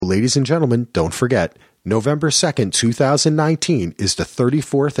ladies and gentlemen, don't forget, November 2nd, 2019 is the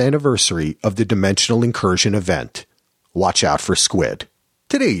 34th anniversary of the Dimensional Incursion event. Watch out for squid.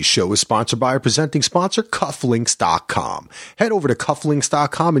 Today's show is sponsored by our presenting sponsor, Cufflinks.com. Head over to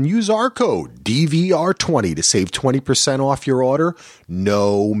Cufflinks.com and use our code DVR20 to save 20% off your order.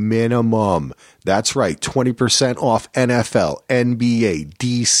 No minimum. That's right, 20% off NFL, NBA,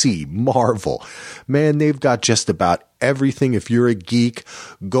 DC, Marvel. Man, they've got just about everything. If you're a geek,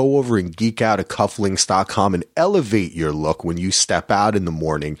 go over and geek out at Cufflinks.com and elevate your look when you step out in the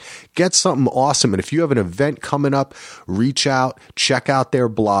morning. Get something awesome. And if you have an event coming up, reach out, check out their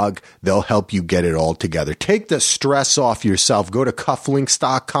blog. They'll help you get it all together. Take the stress off yourself. Go to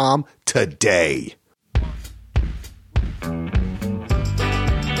Cufflinks.com today.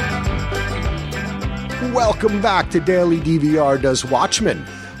 Welcome back to Daily DVR Does Watchmen.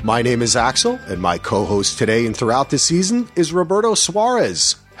 My name is Axel, and my co-host today and throughout the season is Roberto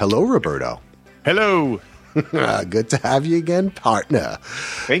Suarez. Hello, Roberto. Hello. Good to have you again, partner.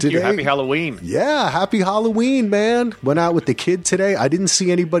 Thank you. Happy Halloween. Yeah, happy Halloween, man. Went out with the kid today. I didn't see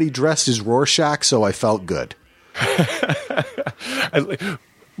anybody dressed as Rorschach, so I felt good.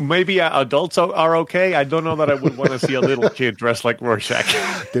 Maybe adults are okay. I don't know that I would want to see a little kid dressed like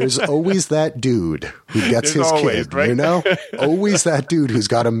Rorschach. There's always that dude who gets his kid, right? You know? Always that dude who's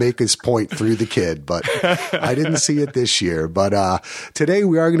got to make his point through the kid. But I didn't see it this year. But today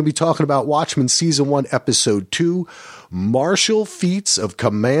we are going to be talking about Watchmen Season 1, Episode 2, Martial Feats of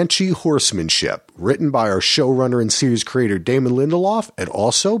Comanche Horsemanship, written by our showrunner and series creator Damon Lindelof, and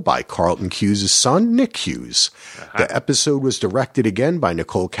also by Carlton Cuse' son, Nick Cuse. The episode was directed again by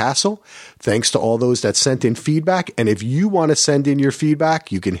Nicole Castle. Thanks to all those that sent in feedback. And if you want to send in your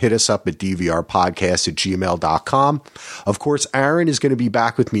feedback, you can hit us up at dvrpodcast@gmail.com. Of course, Aaron is going to be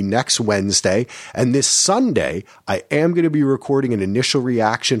back with me next Wednesday. And this Sunday, I am going to be recording an initial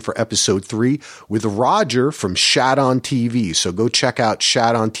reaction for episode 3 with Roger from Shat on TV. So go check out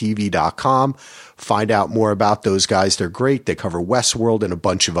shatontv.com. Find out more about those guys. They're great. They cover Westworld and a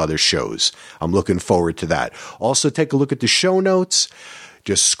bunch of other shows. I'm looking forward to that. Also, take a look at the show notes.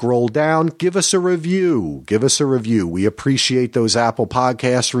 Just scroll down. Give us a review. Give us a review. We appreciate those Apple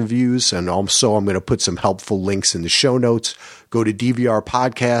Podcast reviews. And also, I'm going to put some helpful links in the show notes. Go to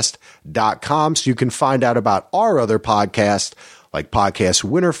dvrpodcast.com so you can find out about our other podcasts, like Podcast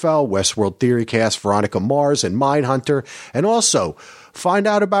Winterfell, Westworld Theorycast, Veronica Mars, and Mindhunter. And also find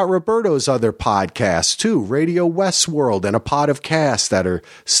out about Roberto's other podcasts, too, Radio Westworld and A Pod of Cast that are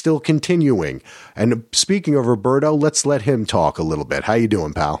still continuing. And speaking of Roberto, let's let him talk a little bit. How you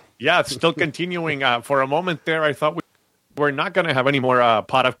doing, pal? Yeah, it's still continuing. For a moment there, I thought we're not going to have any more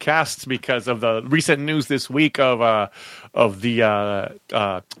Pod of Casts because of the recent news this week of the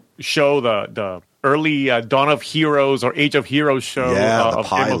show, the early Dawn of Heroes or Age of Heroes show of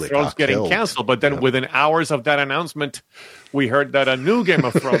Game of Thrones getting canceled. But then within hours of that announcement, we heard that a new Game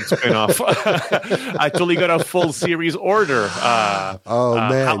of Thrones spinoff actually got a full series order.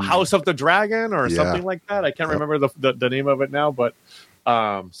 Man. House of the Dragon or something like that. I can't remember the name of it now, but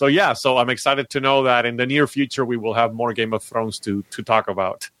so I'm excited to know that in the near future we will have more Game of Thrones to talk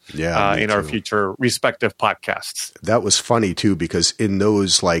about in our future respective podcasts. That was funny too, because in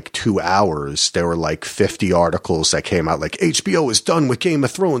those like 2 hours there were like 50 articles that came out like HBO is done with Game of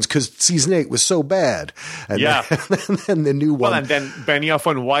Thrones because season 8 was so bad. And then the new one. Well, and then Benioff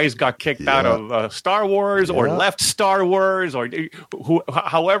and Weiss got kicked out of Star Wars or left Star Wars, or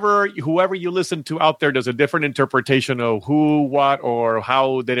whoever you listen to out there, there's a different interpretation of who, what, or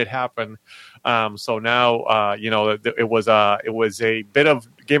how did it happen. So now, it was a bit of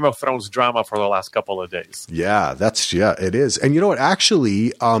Game of Thrones drama for the last couple of days. Yeah, it is. And you know what?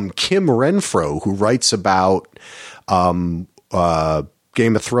 Actually, Kim Renfro, who writes about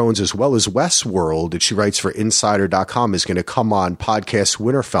Game of Thrones as well as Westworld, and she writes for Insider.com, is going to come on Podcast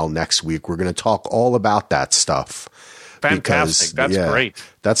Winterfell next week. We're going to talk all about that stuff. Fantastic. That's great.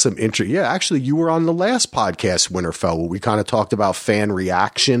 That's some interesting. Yeah, actually, you were on the last podcast, Winterfell, where we kind of talked about fan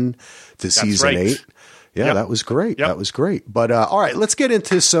reaction to season 8. Yeah, that was great. That was great. But all right, let's get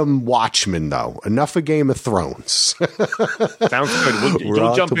into some Watchmen, though. Enough of Game of Thrones. Sounds good.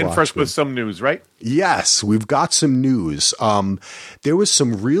 You'll jump in first with some news, right? Yes, we've got some news. There was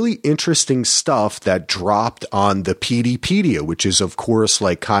some really interesting stuff that dropped on the PDpedia, which is, of course,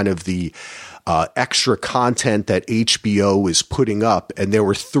 like kind of the extra content that HBO is putting up. And there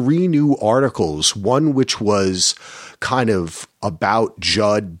were 3 new articles, one which was kind of about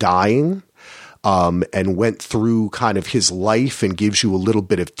Judd dying. And went through kind of his life and gives you a little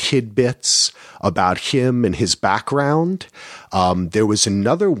bit of tidbits about him and his background. There was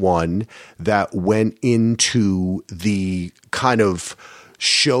another one that went into the kind of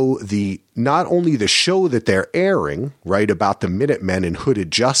show not only the show that they're airing, right, about the Minutemen and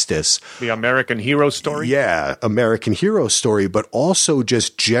Hooded Justice. The American hero story? Yeah, American hero story, but also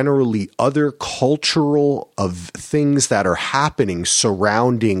just generally other cultural of things that are happening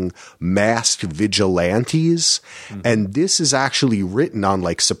surrounding masked vigilantes. Mm-hmm. And this is actually written on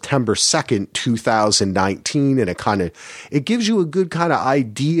like September 2nd, 2019. And it gives you a good kind of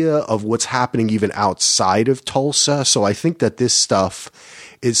idea of what's happening even outside of Tulsa. So I think that this stuff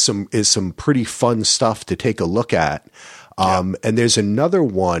is some pretty fun stuff to take a look at. And there's another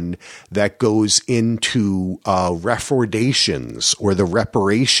one that goes into refordations or the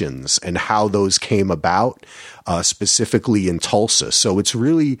reparations and how those came about, specifically in Tulsa. So it's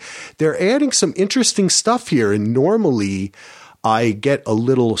really, they're adding some interesting stuff here. And normally I get a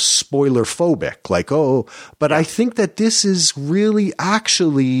little spoiler phobic, like, but I think that this is really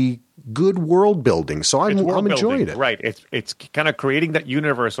actually good world building, so I'm enjoying it. Right, it's kind of creating that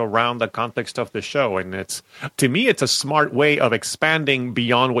universe around the context of the show, and to me it's a smart way of expanding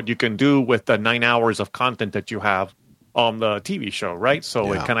beyond what you can do with the 9 hours of content that you have on the TV show, right?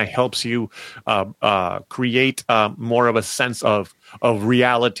 So it kind of helps you create more of a sense of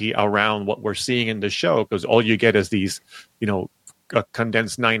reality around what we're seeing in the show, because all you get is these, a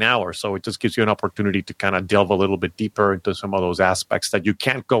condensed 9 hours. So it just gives you an opportunity to kind of delve a little bit deeper into some of those aspects that you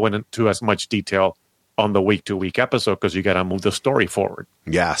can't go into as much detail on the week-to-week episode, because you got to move the story forward.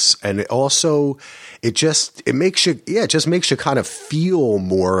 Yes. And it makes you kind of feel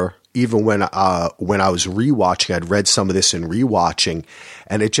more. Even when I was rewatching, I'd read some of this in rewatching,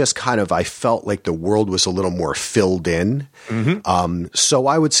 and it just I felt like the world was a little more filled in. Mm-hmm. So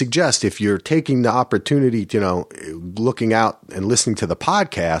I would suggest, if you're taking the opportunity, looking out and listening to the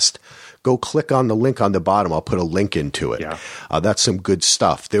podcast, go click on the link on the bottom. I'll put a link into it. Yeah. That's some good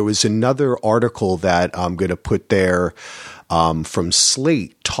stuff. There was another article that I'm going to put there, from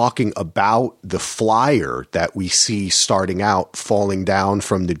Slate, talking about the flyer that we see starting out falling down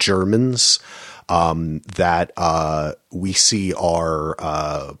from the Germans, that we see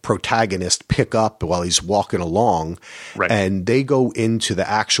our protagonist pick up while he's walking along. Right. And they go into the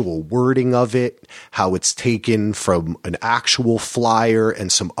actual wording of it, how it's taken from an actual flyer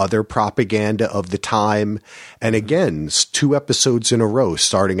and some other propaganda of the time. And again, it's 2 episodes in a row,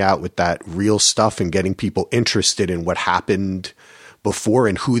 starting out with that real stuff and getting people interested in what happened before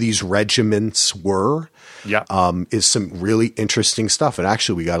and who these regiments were. Yeah. Is some really interesting stuff. And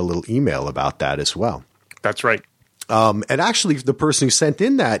actually, we got a little email about that as well. That's right. And actually, the person who sent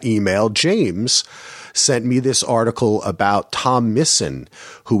in that email, James, sent me this article about Tom Misson,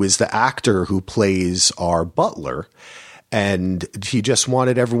 who is the actor who plays our butler. And he just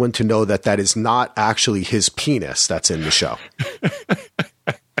wanted everyone to know that is not actually his penis that's in the show.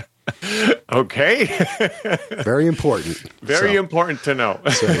 Okay. Very important. Very important to know.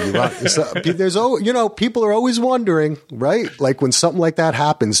 People are always wondering, right? Like when something like that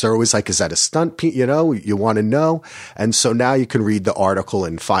happens, they're always like, is that a stunt? You want to know. And so now you can read the article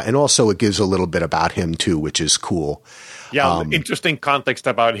and find, and also it gives a little bit about him too, which is cool. Yeah, interesting context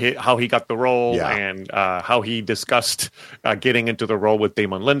about how he got the role and how he discussed getting into the role with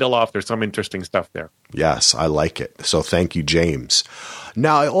Damon Lindelof. There's some interesting stuff there. Yes, I like it. So thank you, James.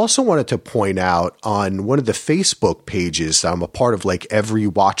 Now, I also wanted to point out on one of the Facebook pages, I'm a part of like every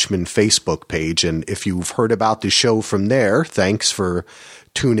Watchmen Facebook page. And if you've heard about the show from there, thanks for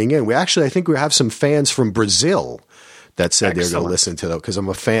tuning in. I think we have some fans from Brazil that said they're going to listen to that, because I'm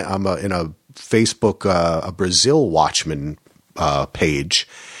a fan. I'm in a Facebook, a Brazil Watchmen page.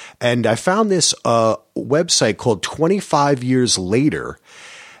 And I found this website called 25 Years Later.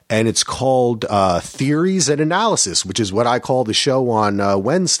 And it's called Theories and Analysis, which is what I call the show on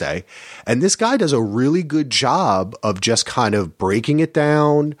Wednesday. And this guy does a really good job of just kind of breaking it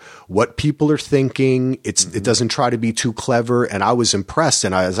down, what people are thinking. It doesn't try to be too clever. And I was impressed.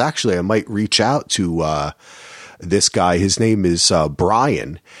 And I might reach out to this guy. His name is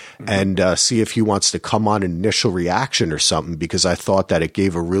Brian, and see if he wants to come on an initial reaction or something, because I thought that it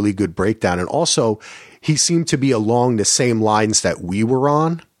gave a really good breakdown. And also, he seemed to be along the same lines that we were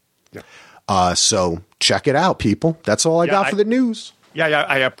on. So check it out, people. That's all I got for the news. Yeah,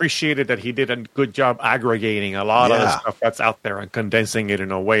 I appreciated that he did a good job aggregating a lot of the stuff that's out there and condensing it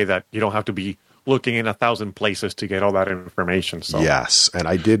in a way that you don't have to be looking in 1,000 places to get all that information. So yes, and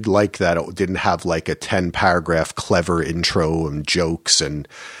I did like that it didn't have like a 10-paragraph clever intro and jokes, and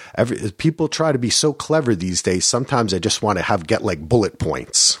people try to be so clever these days. Sometimes I just want to get like bullet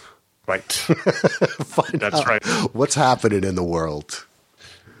points. Right. That's right. What's happening in the world?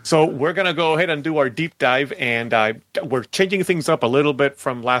 So we're going to go ahead and do our deep dive, and we're changing things up a little bit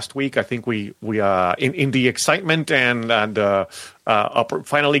from last week. I think we in the excitement and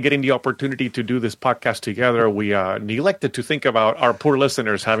finally getting the opportunity to do this podcast together, we neglected to think about our poor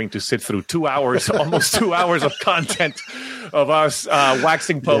listeners having to sit through 2 hours, almost 2 hours of content of us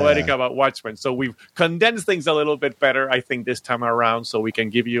waxing poetic about Watchmen. So we've condensed things a little bit better, I think, this time around, so we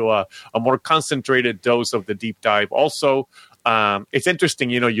can give you a more concentrated dose of the deep dive. Also, it's interesting,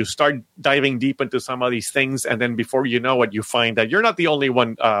 you start diving deep into some of these things, and then before you know it, you find that you're not the only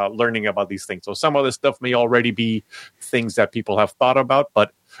one learning about these things. So some of this stuff may already be things that people have thought about,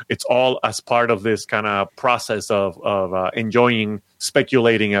 but it's all as part of this kind of process of enjoying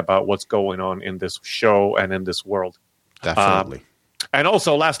speculating about what's going on in this show and in this world. Definitely. And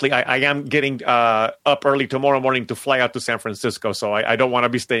also, lastly, I am getting up early tomorrow morning to fly out to San Francisco, so I don't want to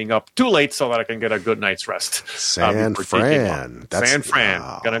be staying up too late so that I can get a good night's rest. San Fran.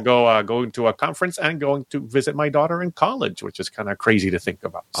 Wow. Going to go to a conference and going to visit my daughter in college, which is kind of crazy to think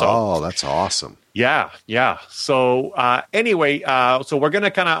about. So, that's awesome. Yeah. So anyway, so we're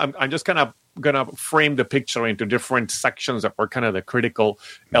going to I'm just kind of going to frame the picture into different sections that were kind of the critical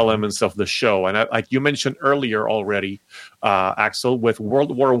elements of the show. And like you mentioned earlier already, Axel, with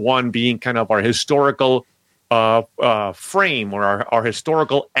World War I being kind of our historical frame or our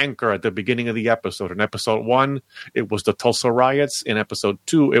historical anchor at the beginning of the episode. In episode 1, it was the Tulsa riots. In episode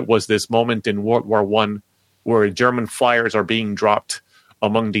 2, it was this moment in World War I where German flyers are being dropped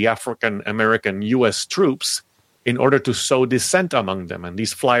among the African-American U.S. troops in order to sow dissent among them. And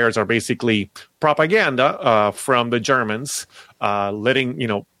these flyers are basically propaganda from the Germans,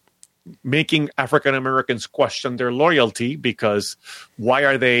 making African Americans question their loyalty, because why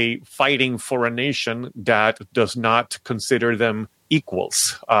are they fighting for a nation that does not consider them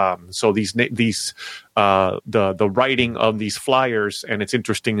equals? So the writing of these flyers, and it's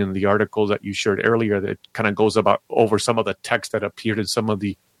interesting in the article that you shared earlier that kind of goes over some of the text that appeared in some of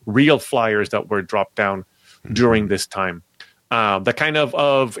the real flyers that were dropped down during this time. The kind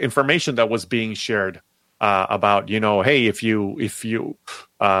of information that was being shared about, hey, if you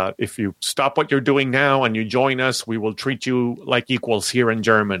stop what you're doing now and you join us, we will treat you like equals here in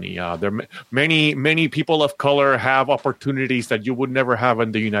Germany. Many people of color have opportunities that you would never have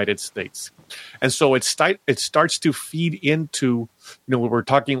in the United States. And so it starts to feed into, we were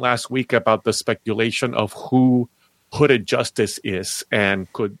talking last week about the speculation of who hooded justice is,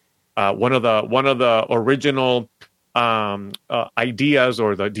 and could one of the original ideas,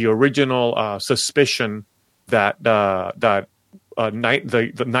 or the original suspicion that the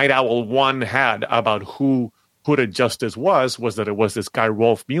Night Owl 1 had about who hooded justice was that it was this guy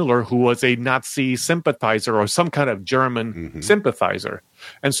Rolf Mueller, who was a Nazi sympathizer or some kind of German sympathizer.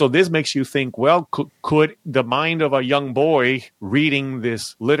 And so this makes you think, well, could the mind of a young boy reading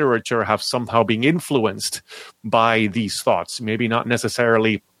this literature have somehow been influenced by these thoughts? Maybe not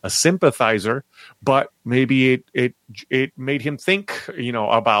necessarily a sympathizer, but maybe it made him think,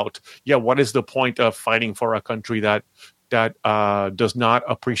 about, what is the point of fighting for a country that does not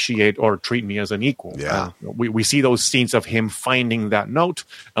appreciate or treat me as an equal? Yeah. We see those scenes of him finding that note,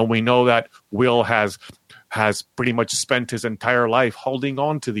 and we know that Will has pretty much spent his entire life holding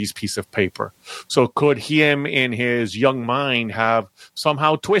on to these pieces of paper. So could him in his young mind have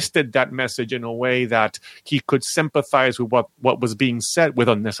somehow twisted that message in a way that he could sympathize with what was being said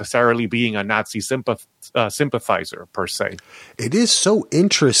without necessarily being a Nazi sympathizer per se? It is so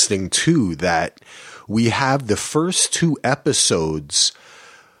interesting, too, that we have the first 2 episodes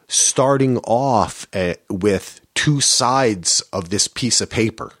starting off with 2 sides of this piece of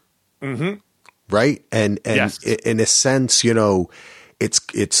paper. Mm-hmm. Right. And yes. In a sense,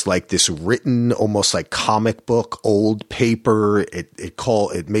 it's like this written, almost like comic book, old paper.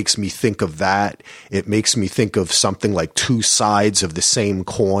 It makes me think of that. It makes me think of something like 2 sides of the same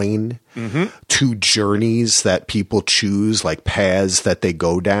coin, 2 journeys that people choose, like paths that they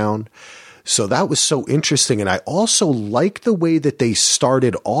go down. So that was so interesting. And I also like the way that they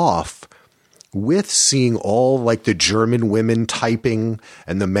started off with seeing all like the German women typing,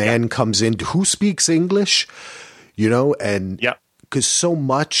 and the man comes in who speaks English, and because so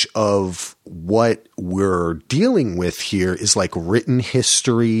much of what we're dealing with here is like written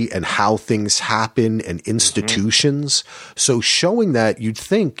history and how things happen and institutions. So showing that, you'd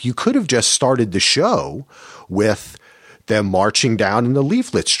think you could have just started the show with them marching down and the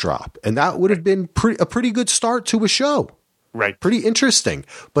leaflets drop, and that would have been a pretty good start to a show. Right. Pretty interesting.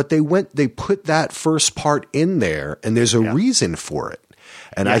 But they put that first part in there, and there's a reason for it.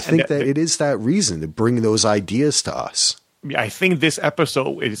 And I think that it is that reason to bring those ideas to us. I think this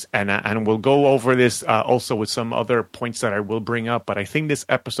episode is, and we'll go over this also with some other points that I will bring up, but I think this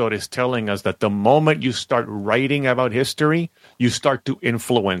episode is telling us that the moment you start writing about history, you start to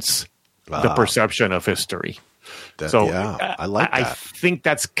influence the perception of history. I like that. I think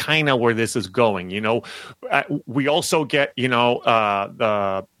that's kind of where this is going. We also get,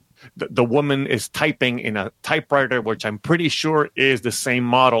 the woman is typing in a typewriter, which I'm pretty sure is the same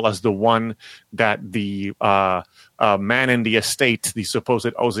model as the one that the man in the estate, the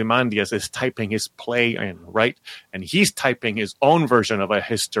supposed Ozymandias, is typing his play in, right? And he's typing his own version of a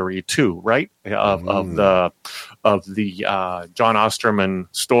history too, right? Of the John Osterman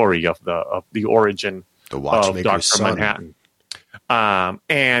story of the origin of Dr. Manhattan.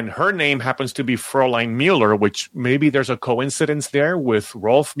 And her name happens to be Fräulein Mueller, which maybe there's a coincidence there with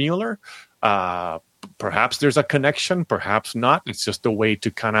Rolf Mueller. Perhaps there's a connection, perhaps not. It's just a way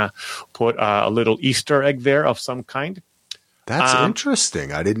to kind of put a little Easter egg there of some kind. That's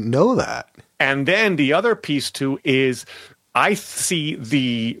interesting. I didn't know that. And then the other piece too is I see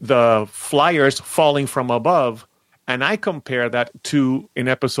the flyers falling from above, and I compare that to, in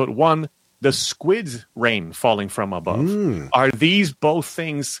episode 1, the squid's rain falling from above. Are these both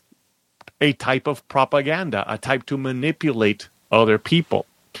things a type of propaganda, a type to manipulate other people?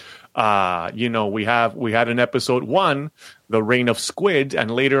 We had in episode 1 the rain of squid,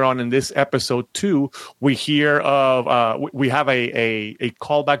 and later on in this episode 2, we hear of we have a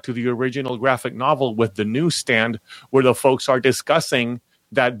callback to the original graphic novel with the newsstand, where the folks are discussing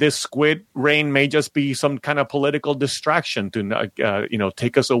that this squid rain may just be some kind of political distraction to,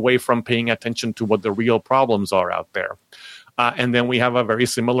 take us away from paying attention to what the real problems are out there. And then we have a very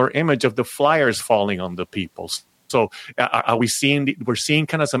similar image of the flyers falling on the people. So we're seeing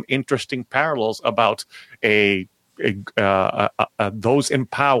kind of some interesting parallels about those in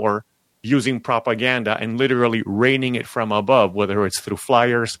power using propaganda and literally raining it from above, whether it's through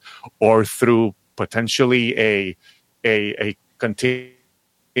flyers or through potentially a continued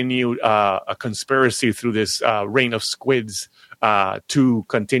a conspiracy through this rain of squids to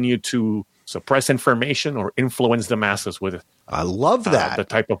continue to suppress information or influence the masses with it. I love that. The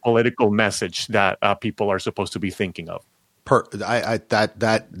type of political message that people are supposed to be thinking of.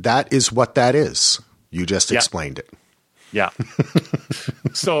 That is what that is. You just explained it. Yeah.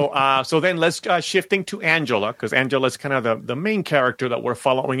 So then let's shifting to Angela, because Angela is kind of the main character that we're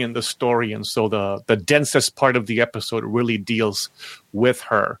following in the story, and so the densest part of the episode really deals with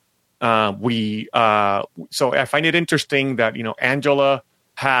her. So I find it interesting that Angela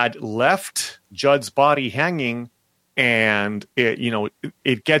had left Judd's body hanging, and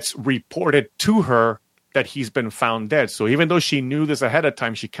it gets reported to her that he's been found dead. So even though she knew this ahead of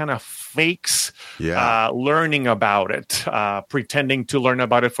time, she kind of fakes learning about it, pretending to learn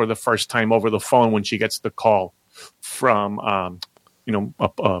about it for the first time over the phone when she gets the call from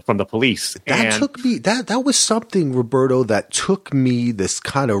the police. That was something, Roberto, that took me this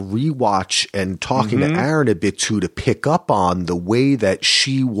kind of rewatch and talking to Aaron a bit to pick up on the way that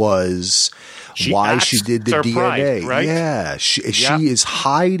she was, why she did the DNA. Right? Yeah. She is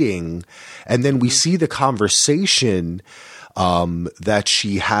hiding. And then we see the conversation that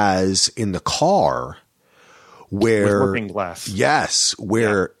she has in the car where with working glass. Yes,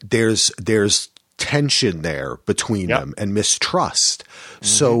 where there's tension there between them and mistrust.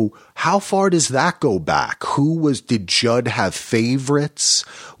 So how far does that go back? Did Judd have favorites?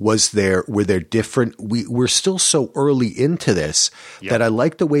 Were there different? We're still so early into this that I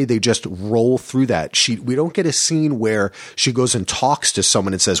like the way they just roll through that. We don't get a scene where she goes and talks to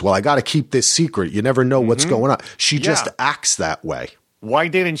someone and says, well, I got to keep this secret. You never know what's going on. She just acts that way. Why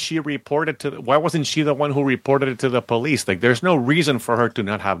didn't she report it why wasn't she the one who reported it to the police? Like, there's no reason for her to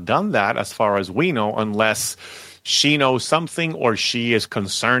not have done that as far as we know, unless she knows something or she is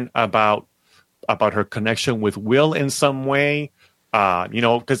concerned about her connection with Will in some way.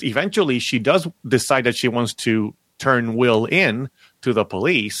 Because eventually she does decide that she wants to turn Will in to the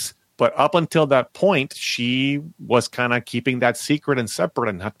police. But up until that point, she was kind of keeping that secret and separate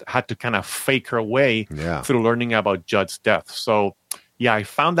and had to kind of fake her way through learning about Judd's death. So, yeah, I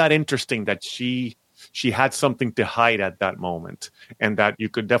found that interesting that she had something to hide at that moment, and that you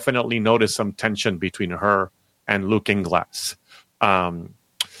could definitely notice some tension between her and Looking Glass.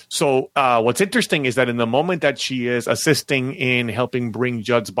 So what's interesting is that in the moment that she is assisting in helping bring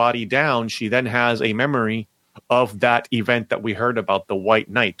Judd's body down, she then has a memory of that event that we heard about, the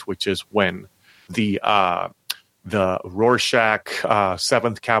White Night, which is when the Rorschach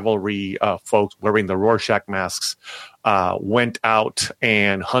 7th Cavalry folks wearing the Rorschach masks went out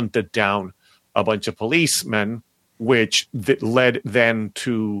and hunted down a bunch of policemen, which led then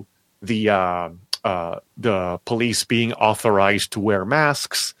to the the police being authorized to wear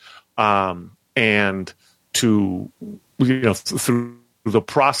masks, and to, through the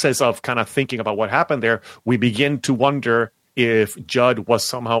process of kind of thinking about what happened there, we begin to wonder if Judd was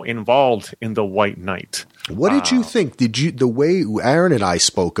somehow involved in the White Night. What did you think? The way Aaron and I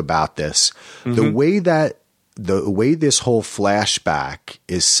spoke about this, the way this whole flashback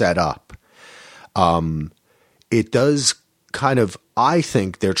is set up, it does kind of, I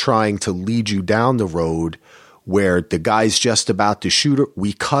think they're trying to lead you down the road where the guy's just about to shoot her.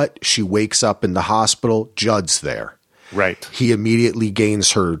 We cut, she wakes up in the hospital, Judd's there. Right. He immediately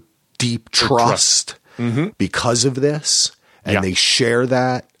gains her deep trust because of this. And they share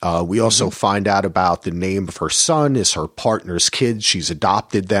that. We also find out about the name of her son is her partner's kid. She's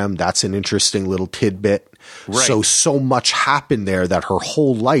adopted them. That's an interesting little tidbit. Right. So much happened there that her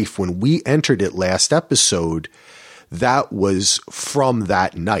whole life, when we entered it last episode, that was from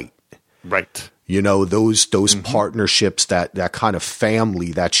that night. Right. Those partnerships, that kind of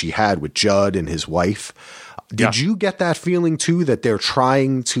family that she had with Judd and his wife. Did you get that feeling too, that they're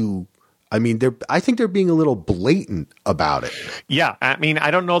trying to, I think they're being a little blatant about it. Yeah.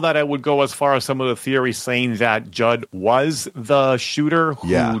 I don't know that I would go as far as some of the theories saying that Judd was the shooter who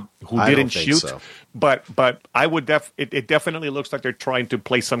didn't shoot. So. But I would it definitely looks like they're trying to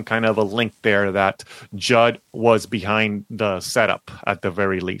place some kind of a link there that Judd was behind the setup at the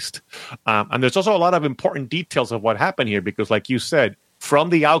very least. And there's also a lot of important details of what happened here, because like you said, from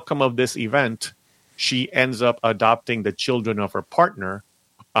the outcome of this event, she ends up adopting the children of her partner.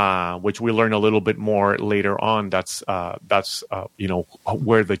 Which we learn a little bit more later on. That's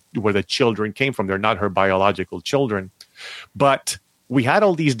where the children came from. They're not her biological children, but we had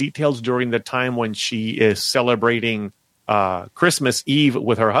all these details during the time when she is celebrating Christmas Eve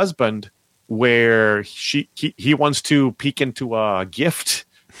with her husband, where he wants to peek into a gift,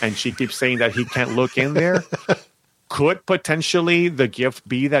 and she keeps saying that he can't look in there. Could potentially the gift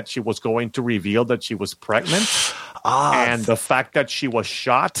be that she was going to reveal that she was pregnant? And the fact that she was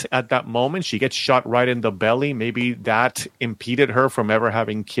shot at that moment, she gets shot right in the belly. Maybe that impeded her from ever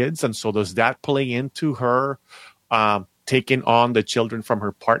having kids. And so does that play into her taking on the children from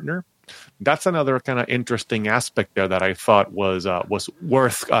her partner? That's another kind of interesting aspect there that I thought was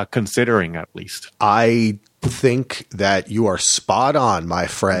worth considering, at least. I think that you are spot on, my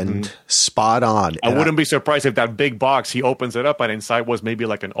friend. Spot on. I wouldn't be surprised if that big box, he opens it up and inside was maybe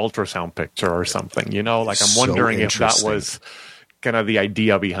like an ultrasound picture or something, Like I'm wondering if that was kind of the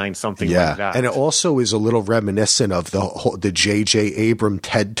idea behind something like that. And it also is a little reminiscent of the J.J. Abrams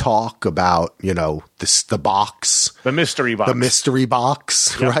TED Talk about, the box. The mystery box. The mystery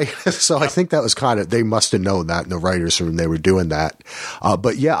box, right? So I think that was they must have known that in the writer's room they were doing that.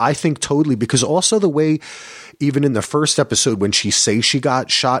 But yeah, I think totally, because also the way, even in the first episode when she says she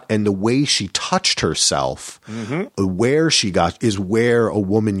got shot and the way she touched herself, where she got is where a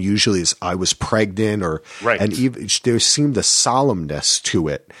woman usually is, I was pregnant, and even there seemed a solemnness to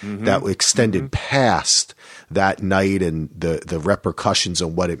it that extended past that night and the repercussions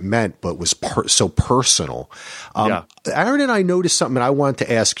and what it meant, but was so personal. Aaron and I noticed something, and I wanted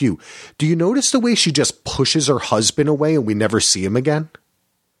to ask you, do you notice the way she just pushes her husband away and we never see him again?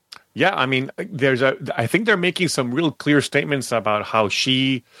 Yeah, I think they're making some real clear statements about how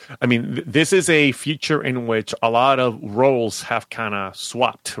this is a feature in which a lot of roles have kind of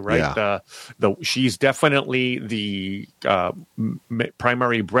swapped, right? Yeah. She's definitely the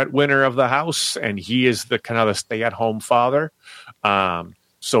primary breadwinner of the house, and he is the kind of the stay-at-home father.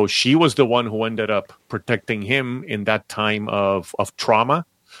 So she was the one who ended up protecting him in that time of trauma.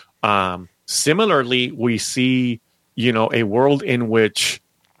 Similarly, we see, a world in which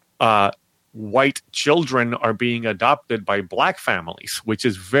white children are being adopted by black families, which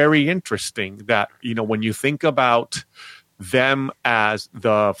is very interesting. That, when you think about them as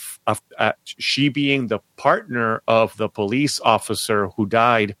she being the partner of the police officer who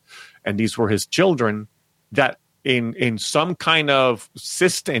died, and these were his children, that in some kind of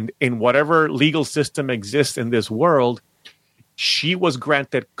system, in whatever legal system exists in this world, she was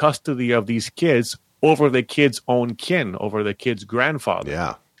granted custody of these kids over the kid's own kin, over the kid's grandfather.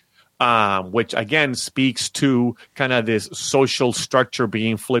 Yeah. Which again speaks to kind of this social structure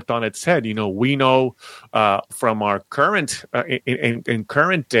being flipped on its head. We know from our current in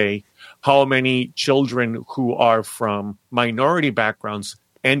current day how many children who are from minority backgrounds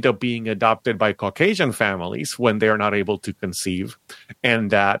end up being adopted by Caucasian families when they are not able to conceive, and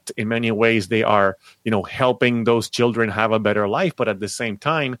that in many ways they are, helping those children have a better life. But at the same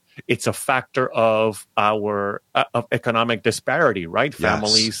time, it's a factor of our of economic disparity, right? Yes,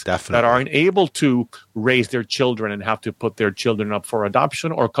 Families definitely. that aren't able to raise their children and have to put their children up for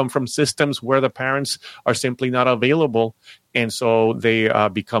adoption, or come from systems where the parents are simply not available, and so they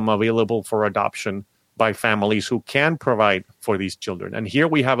become available for adoption by families who can provide for these children. And here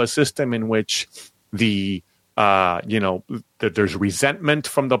we have a system in which that there's resentment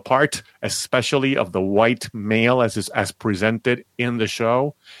from the part, especially of the white male as presented in the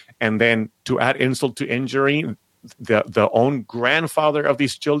show. And then to add insult to injury, the own grandfather of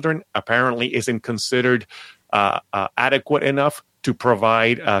these children apparently isn't considered adequate enough to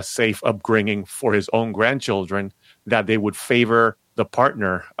provide a safe upbringing for his own grandchildren, that they would favor the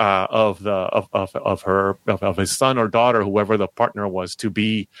partner of his son or daughter, whoever the partner was, to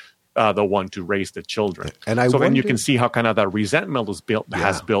be the one to raise the children. And then you can see how kind of that resentment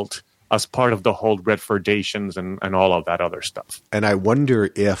has built as part of the whole Redfordations and all of that other stuff. And I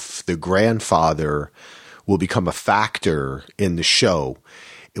wonder if the grandfather will become a factor in the show.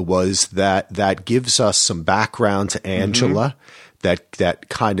 It was that gives us some background to Angela, that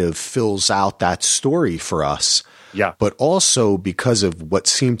kind of fills out that story for us. Yeah. But also because of what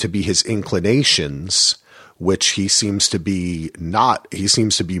seemed to be his inclinations, which he seems to be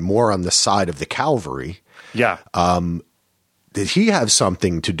more on the side of the cavalry. Yeah. Did he have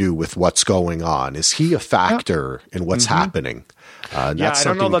something to do with what's going on? Is he a factor in what's happening? That's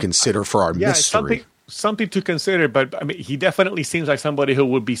something to consider for our mystery. Something to consider, but I mean, he definitely seems like somebody who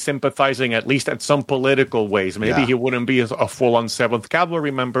would be sympathizing, at least at some political ways. Maybe he wouldn't be a full-on 7th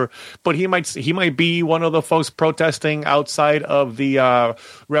Cavalry member, but he might be one of the folks protesting outside of the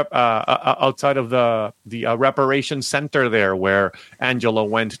reparation center there, where Angela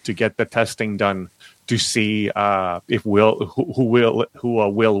went to get the testing done to see if who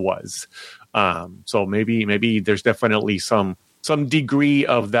Will was. So maybe there's definitely some degree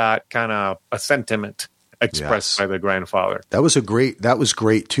of that kind of a sentiment expressed by the grandfather. That was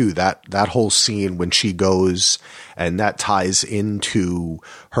great too. That whole scene when she goes, and that ties into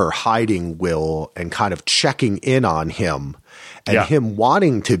her hiding Will and kind of checking in on him, and him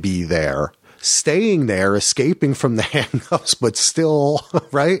wanting to be there, staying there, escaping from the handcuffs, but still,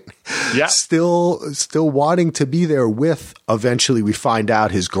 right? Yeah. Still wanting to be there with, eventually we find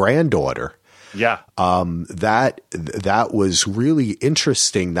out, his granddaughter. Yeah. That was really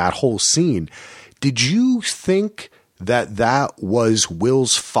interesting, that whole scene. Did you think that was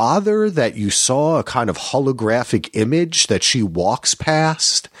Will's father, that you saw a kind of holographic image that she walks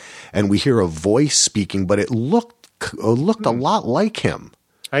past and we hear a voice speaking, but it looked a lot like him?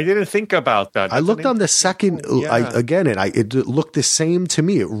 I didn't think about that. I looked on the second it looked the same to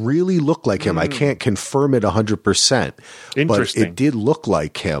me. It really looked like him. I can't confirm it 100%, but it did look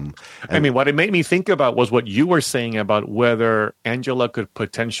like him. I mean, what it made me think about was what you were saying about whether Angela could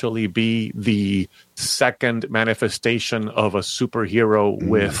potentially be the second manifestation of a superhero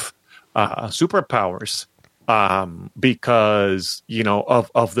with superpowers. Because,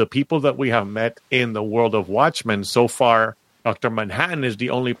 of the people that we have met in the world of Watchmen so far, Dr. Manhattan is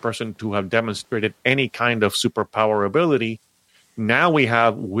the only person to have demonstrated any kind of superpower ability. Now we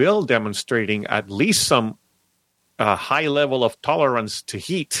have Will demonstrating at least some high level of tolerance to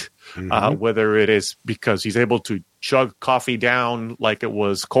heat, whether it is because he's able to chug coffee down like it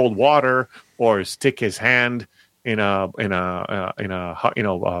was cold water, or stick his hand in a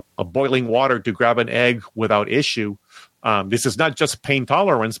boiling water to grab an egg without issue. This is not just pain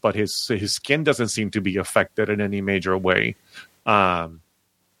tolerance, but his skin doesn't seem to be affected in any major way.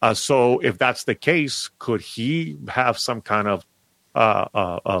 So if that's the case, could he have some kind of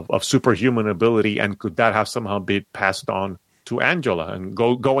superhuman ability, and could that have somehow been passed on to Angela? And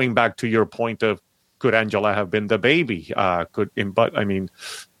going back to your point of, could Angela have been the baby?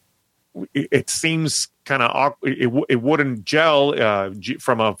 It seems kind of awkward. It wouldn't gel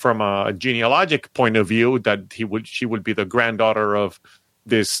from a genealogic point of view that she would be the granddaughter of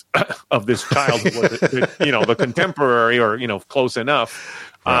this child who was the contemporary, or close enough.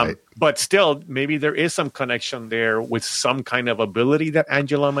 Right. But still, maybe there is some connection there with some kind of ability that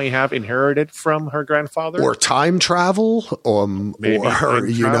Angela may have inherited from her grandfather, or time travel,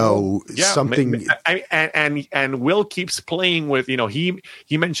 something. And Will keeps playing with, he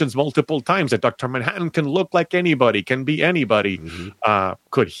mentions multiple times that Dr. Manhattan can look like anybody, can be anybody.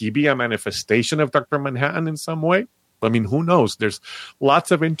 Could he be a manifestation of Dr. Manhattan in some way? I mean, who knows? There's lots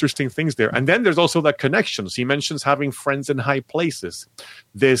of interesting things there. And then there's also the connections. He mentions having friends in high places.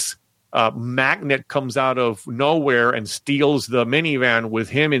 This magnet comes out of nowhere and steals the minivan with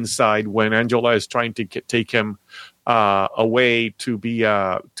him inside when Angela is trying to take him away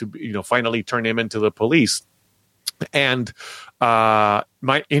to finally turn him into the police. And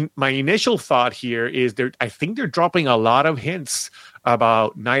my initial thought here is I think they're dropping a lot of hints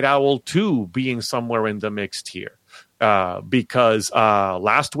about Night Owl 2 being somewhere in the mix here. Because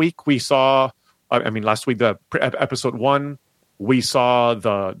last week, the episode 1, we saw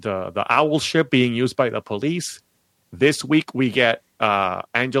the owl ship being used by the police. This week, we get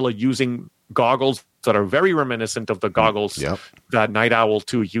Angela using goggles that are very reminiscent of the goggles that Night Owl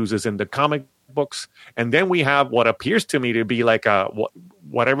 2 uses in the comic books. And then we have what appears to me to be like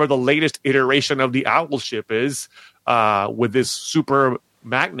whatever the latest iteration of the owl ship is, with this super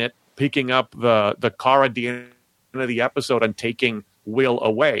magnet picking up the car at the end of the episode and taking Will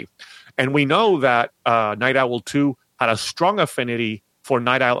away. And we know that Night Owl 2 had a strong affinity for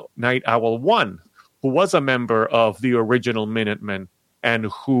Night Owl 1, who was a member of the original Minutemen, and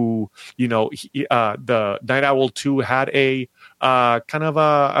who, the Night Owl 2 had a kind of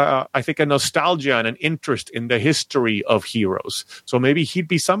I think a nostalgia and an interest in the history of heroes. So maybe he'd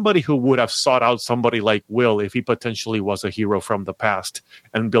be somebody who would have sought out somebody like Will if he potentially was a hero from the past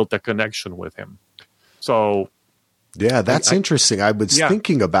and built a connection with him. So, yeah, that's interesting. I was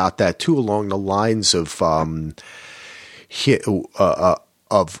thinking about that too, along the lines of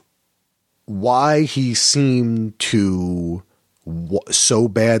why he seemed to so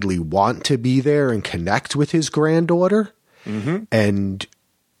badly want to be there and connect with his granddaughter. Mm-hmm. And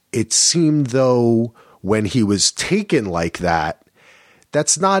it seemed though when he was taken like that,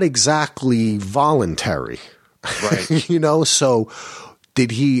 that's not exactly voluntary, right? So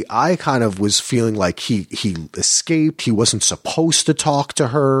I kind of was feeling like he escaped. He wasn't supposed to talk to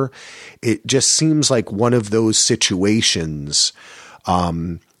her. It just seems like one of those situations,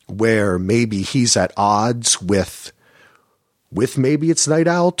 where maybe he's at odds with maybe it's Night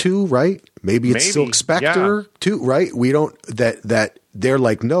Owl 2, right? Maybe it's Silk Spectre 2, right? We don't, that they're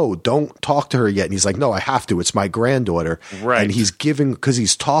like, no, don't talk to her yet. And he's like, no, I have to. It's my granddaughter. Right. And he's because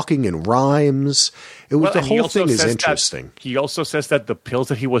he's talking in rhymes. The whole thing is interesting. He also says that the pills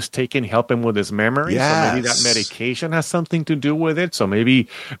that he was taking help him with his memory. Yes. So maybe that medication has something to do with it. So maybe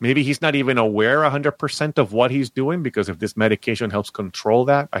he's not even aware 100% of what he's doing, because if this medication helps control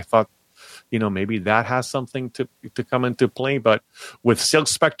that, I thought, maybe that has something to come into play. But with Silk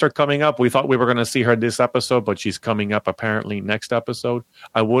Spectre coming up, we thought we were going to see her this episode, but she's coming up apparently next episode.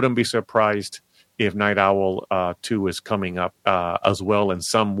 I wouldn't be surprised if Night Owl 2 is coming up as well in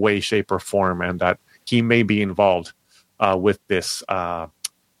some way, shape, or form, and that he may be involved with this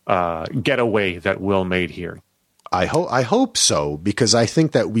getaway that Will made here. I hope so, because I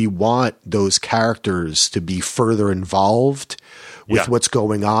think that we want those characters to be further involved with what's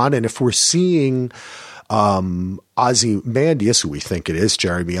going on. And if we're seeing Ozymandias, who we think it is,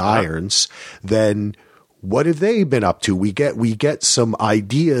 Jeremy Irons, then what have they been up to? We get some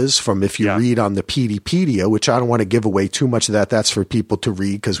ideas from, if you read on the PDpedia, which I don't want to give away too much of that. That's for people to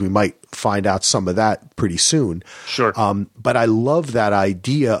read, because we might find out some of that pretty soon. Sure. But I love that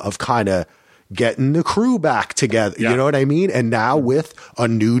idea of kind of getting the crew back together, you know what I mean? And now with a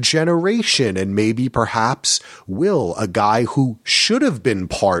new generation, and maybe perhaps Will, a guy who should have been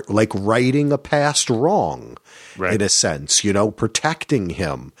part, like righting a past wrong, in a sense, protecting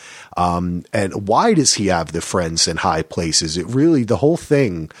him. And why does he have the friends in high places? The whole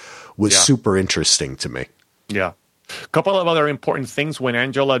thing was super interesting to me. Yeah. A couple of other important things. When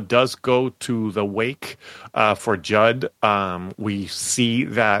Angela does go to the wake for Judd, we see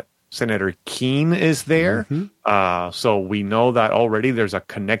that Senator Keene is there. Mm-hmm. So we know that already there's a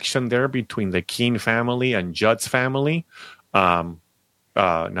connection there between the Keene family and Judd's family. Now,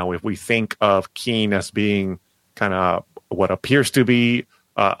 if we think of Keene as being kind of what appears to be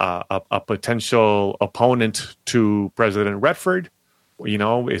a potential opponent to President Redford,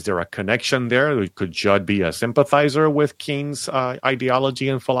 is there a connection there? Could Judd be a sympathizer with Keene's ideology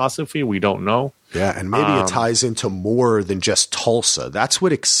and philosophy? We don't know. Yeah, and maybe it ties into more than just Tulsa. That's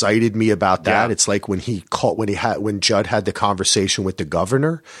what excited me about that. Yeah. It's like when Judd had the conversation with the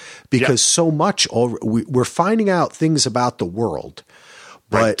governor, because so much we're finding out things about the world,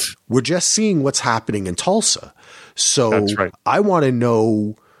 but we're just seeing what's happening in Tulsa. So I want to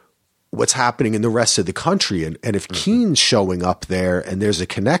know what's happening in the rest of the country. And if Keene's showing up there and there's a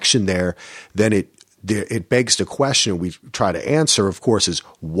connection there, then it begs the question we try to answer, of course, is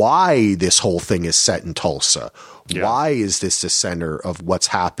why this whole thing is set in Tulsa. Yeah. Why is this the center of what's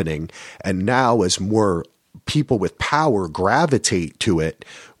happening? And now, as more people with power gravitate to it,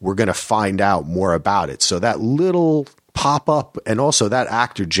 we're going to find out more about it. So that little pop up. And also that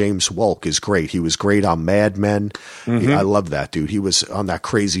actor, James Wolk, is great. He was great on Mad Men. Mm-hmm. I love that dude. He was on that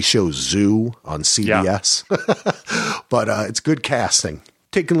crazy show Zoo on CBS. Yeah. But it's good casting.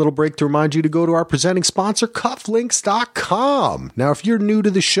 Taking a little break to remind you to go to our presenting sponsor, cufflinks.com. Now, if you're new to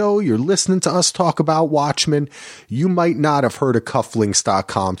the show, you're listening to us talk about Watchmen, you might not have heard of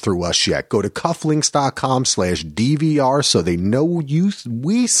cufflinks.com through us yet. Go to cufflinks.com/DVR so they know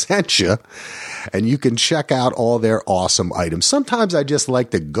we sent you, and you can check out all their awesome items. Sometimes I just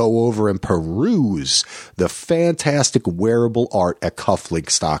like to go over and peruse the fantastic wearable art at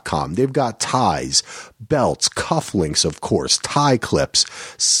cufflinks.com. They've got ties, belts, cufflinks, of course, tie clips,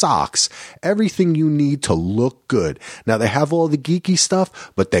 socks, everything you need to look good. Now, they have all the geeky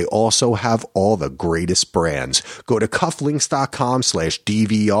stuff, but they also have all the greatest brands. Go to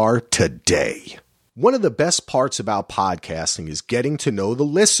cufflinks.com/DVR today. One of the best parts about podcasting is getting to know the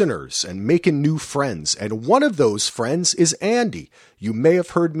listeners and making new friends. And one of those friends is Andy. You may have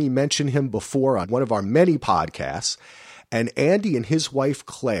heard me mention him before on one of our many podcasts. And Andy and his wife,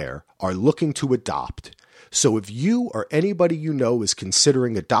 Claire, are looking to adopt. So if you or anybody you know is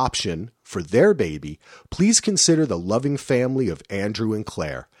considering adoption for their baby, please consider the loving family of Andrew and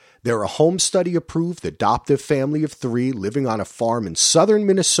Claire. They're a home study approved adoptive family of 3 living on a farm in southern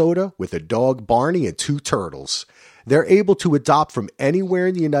Minnesota with a dog Barney and 2 turtles. They're able to adopt from anywhere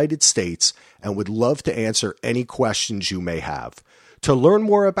in the United States and would love to answer any questions you may have. To learn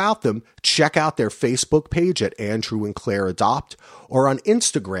more about them, check out their Facebook page at Andrew and Claire Adopt or on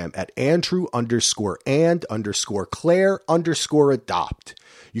Instagram at Andrew_and_Claire_Adopt.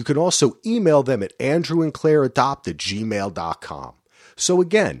 You can also email them at andrewandclaireadopt@gmail.com. So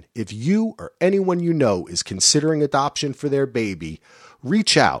again, if you or anyone you know is considering adoption for their baby,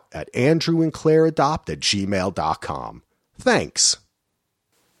 reach out at andrewandclaireadopt@gmail.com. Thanks.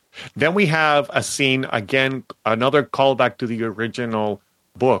 Then we have a scene, again, another callback to the original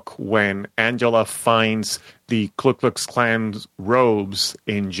book when Angela finds the Ku Klux Klan's robes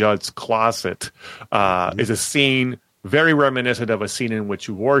in Judd's closet. Is a scene very reminiscent of a scene in which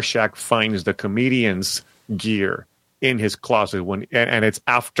Rorschach finds the comedian's gear in his closet, and it's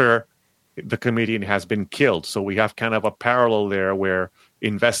after the comedian has been killed. So we have kind of a parallel there where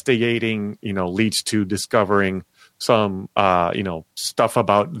investigating, leads to discovering some, stuff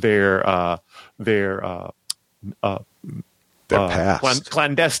about their past,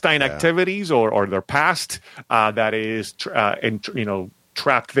 clandestine activities or their past that is,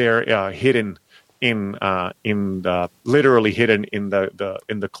 trapped there, hidden literally hidden in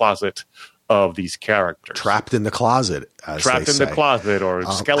the closet of these characters. Trapped in the closet, trapped in the closet, or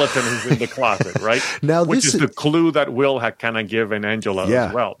skeleton who's in the closet, right? Now, which is the clue that Will had kind of given Angela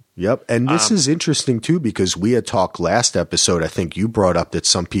as well. Yep. And this is interesting too, because we had talked last episode. I think you brought up that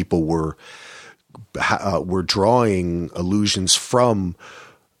some people were drawing allusions from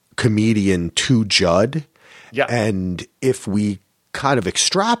comedian to Judd. Yeah. And if we kind of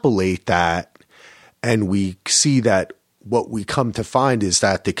extrapolate that and we see that what we come to find is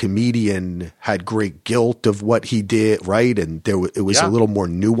that the comedian had great guilt of what he did, right? And it was a little more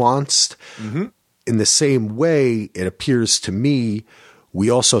nuanced. Mm-hmm. In the same way, it appears to me,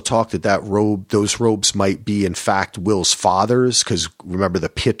 we also talked that those robes might be in fact Will's father's, because remember the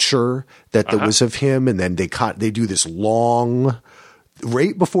picture that was of him, and then they do this long.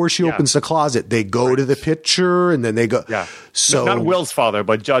 Right before she opens the closet, they go to the picture, and then they go. Yeah. So not Will's father,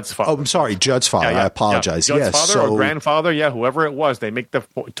 but Judd's father. Oh, I'm sorry, Judd's father. I apologize. Judd's father or grandfather, whoever it was, they make the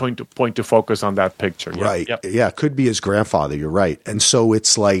point to focus on that picture. Right. Yep. Yeah, it could be his grandfather. You're right. And so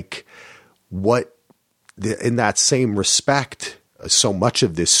it's like in that same respect, so much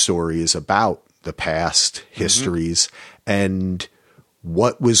of this story is about the past histories and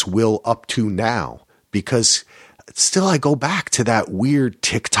what was Will up to now, because still, I go back to that weird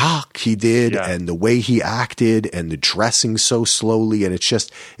TikTok he did and the way he acted and the dressing so slowly. And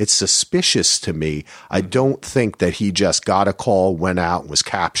it's suspicious to me. I don't think that he just got a call, went out and was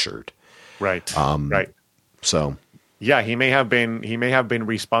captured. Right. Right. So. Yeah, he may have been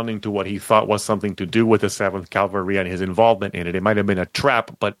responding to what he thought was something to do with the 7th Cavalry and his involvement in it. It might have been a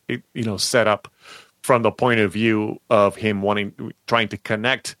trap, but it, set up from the point of view of him trying to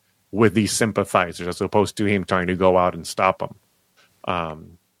connect with these sympathizers, as opposed to him trying to go out and stop them.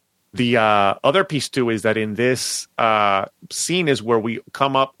 The other piece, too, is that in this scene is where we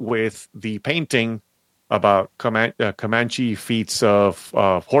come up with the painting about Comanche feats of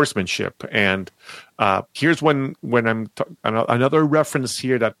horsemanship. And here's when I'm another reference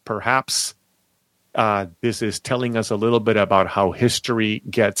here that perhaps this is telling us a little bit about how history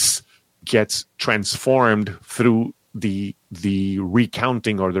gets transformed through the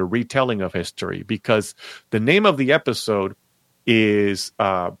recounting or the retelling of history, because the name of the episode is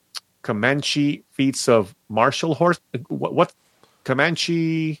Comanche feats of martial horse. What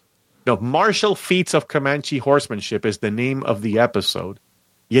Comanche? No, martial feats of Comanche horsemanship is the name of the episode.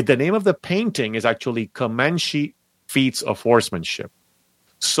 Yet the name of the painting is actually Comanche feats of horsemanship.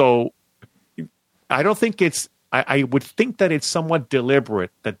 So I don't think it's. I would think that it's somewhat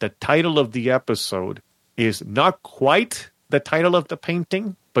deliberate that the title of the episode is not quite the title of the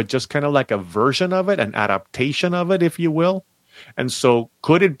painting, but just kind of like a version of it, an adaptation of it, if you will. And so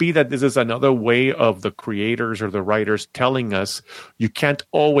could it be that this is another way of the creators or the writers telling us you can't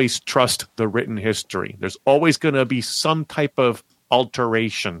always trust the written history? There's always going to be some type of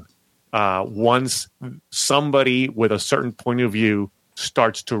alteration once somebody with a certain point of view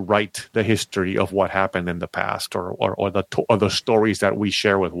starts to write the history of what happened in the past or the stories that we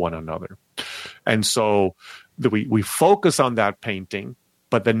share with one another. And so we focus on that painting,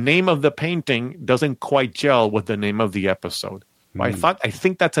 but the name of the painting doesn't quite gel with the name of the episode. I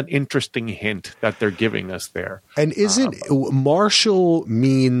think that's an interesting hint that they're giving us there. And isn't martial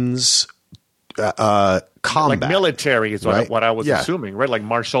means combat, like military is right? what I was assuming, right? Like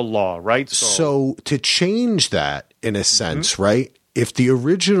martial law, right? So to change that in a sense, right? If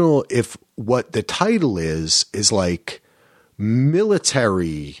what the title is like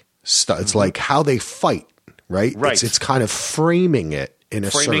military stuff, it's like how they fight, right? Right. It's kind of framing it in a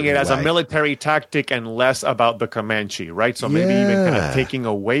certain way. Framing it as a military tactic and less about the Comanche, right? So maybe even kind of taking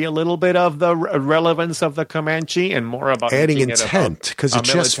away a little bit of the relevance of the Comanche and more about adding intent, because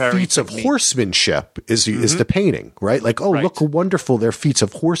it's just feats of horsemanship is the painting, right? Like, look how wonderful their feats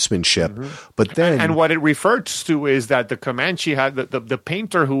of horsemanship. But then, and what it refers to is that the Comanche had the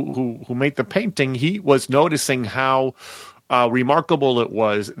painter who made the painting. He was noticing how remarkable it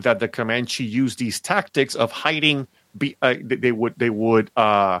was that the Comanche used these tactics of hiding. They would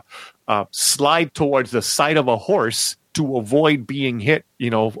slide towards the side of a horse to avoid being hit,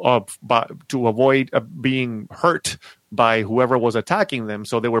 to avoid being hurt by whoever was attacking them.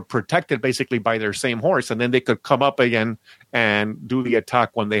 So they were protected basically by their same horse, and then they could come up again and do the attack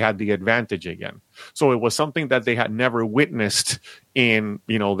when they had the advantage again. So it was something that they had never witnessed in,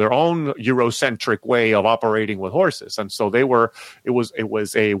 their own Eurocentric way of operating with horses. And so it was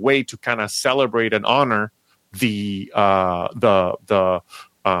a way to kind of celebrate and honor the wit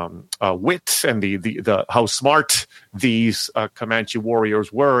and the how smart these Comanche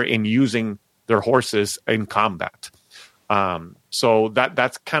warriors were in using their horses in combat. So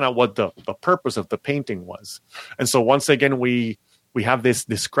that's kind of what the purpose of the painting was. And so once again, we have this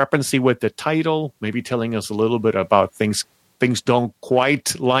discrepancy with the title, maybe telling us a little bit about things don't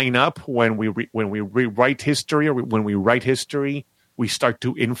quite line up when we rewrite history, or when we write history, we start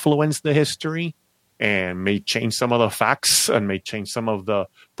to influence the history and may change some of the facts and may change some of the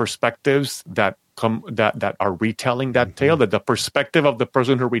perspectives that are retelling that tale, that the perspective of the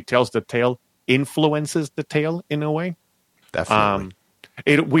person who retells the tale influences the tale in a way. Definitely.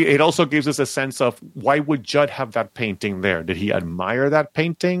 It also gives us a sense of, why would Judd have that painting there? Did he admire that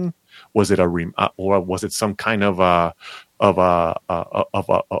painting? Was it or was it some kind of a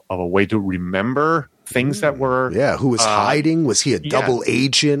way to remember things that were? Yeah, who was hiding? Was he a double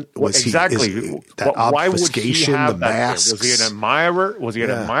agent? Was exactly. that why obfuscation, would he have the masks? Was he an admirer? Was he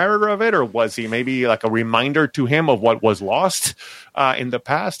an admirer of it, or was he maybe like a reminder to him of what was lost in the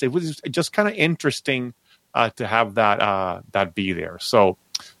past? It was just kind of interesting to have that be there. So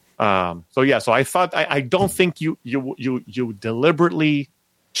I thought I don't think you deliberately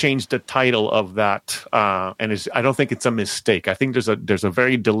changed the title of that, and I don't think it's a mistake. I think there's a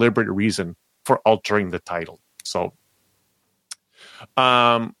very deliberate reason for altering the title. So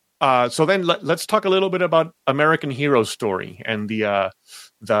then let's talk a little bit about American Hero Story and the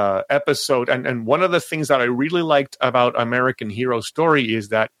episode. And one of the things that I really liked about American Hero Story is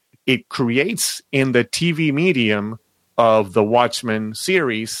that it creates in the TV medium of the Watchmen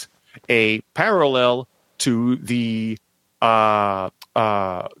series a parallel to the to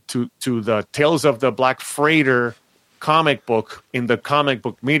the Tales of the Black Freighter comic book in the comic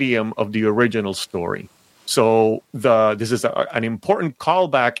book medium of the original story. So this is an important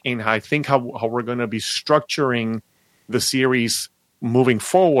callback in, I think, how we're going to be structuring the series moving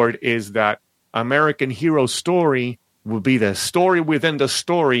forward, is that American Hero Story will be the story within the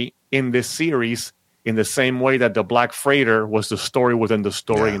story in this series, in the same way that the Black Freighter was the story within the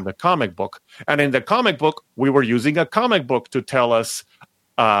story in the comic book. And in the comic book, we were using a comic book to tell us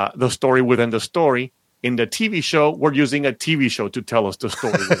the story within the story. in the TV show, we're using a TV show to tell us the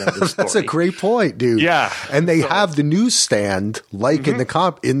story within the story. That's a great point, dude. Yeah. And they have the newsstand like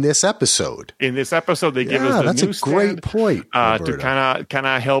in this episode. In this episode, they give us the that's newsstand. A great point, to kind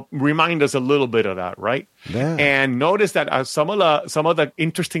of help remind us a little bit of that, right? Yeah. And notice that some of the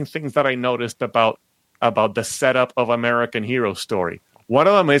interesting things that I noticed about the setup of American Hero Story. One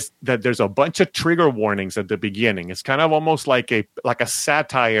of them is that there's a bunch of trigger warnings at the beginning. It's kind of almost like a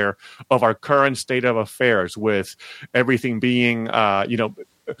satire of our current state of affairs, with everything being,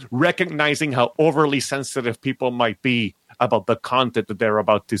 recognizing how overly sensitive people might be about the content that they're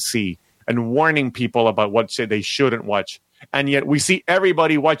about to see, and warning people about what they shouldn't watch. And yet we see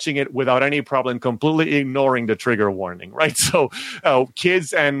everybody watching it without any problem, completely ignoring the trigger warning, right? So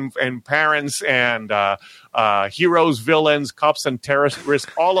kids and parents and heroes, villains, cops, and terrorists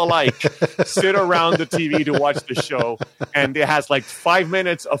all alike sit around the TV to watch the show. And it has like 5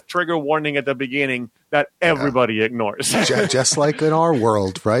 minutes of trigger warning at the beginning that everybody ignores. Just like in our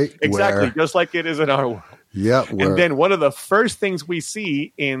world, right? Exactly, just like it is in our world. Yeah. And then one of the first things we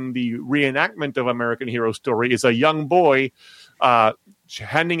see in the reenactment of American Hero Story is a young boy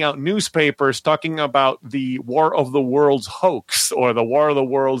handing out newspapers talking about the War of the Worlds hoax, or the War of the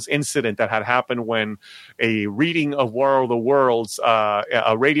Worlds incident that had happened when a reading of War of the Worlds,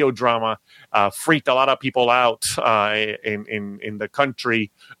 a radio drama, freaked a lot of people out in the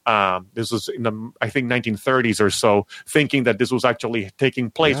country. This was in the, I think, 1930s or so, thinking that this was actually taking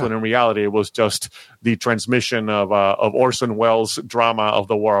place, when in reality it was just the transmission of Orson Welles' drama of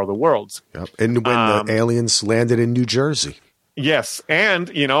the War of the Worlds. Yep. And when the aliens landed in New Jersey. Yes, and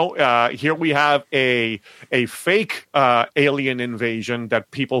here we have a fake alien invasion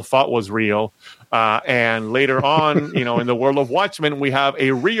that people thought was real, and later on, in the world of Watchmen, we have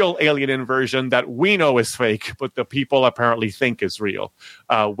a real alien invasion that we know is fake, but the people apparently think is real,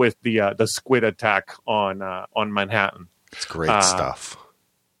 with the squid attack on Manhattan. It's great stuff.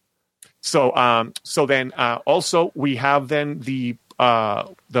 So then also we have then the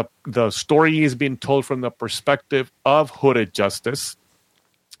story is being told from the perspective of Hooded Justice,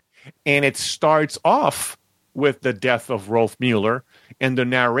 and it starts off with the death of Rolf Mueller, and the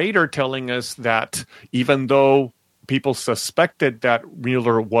narrator telling us that even though people suspected that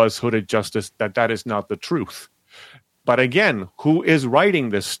Mueller was Hooded Justice, that is not the truth. But again, who is writing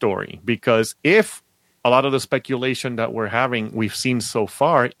this story? Because if a lot of the speculation that we've seen so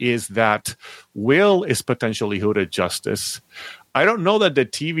far is that Will is potentially Hooded Justice, I don't know that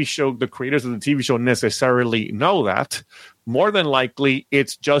the creators of the TV show necessarily know that. More than likely,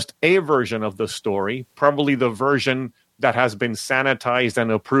 it's just a version of the story, probably the version that has been sanitized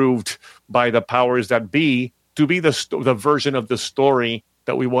and approved by the powers that be to be the version of the story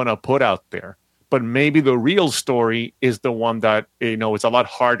that we want to put out there. But maybe the real story is the one that, it's a lot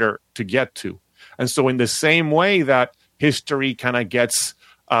harder to get to. And so in the same way that history kind of gets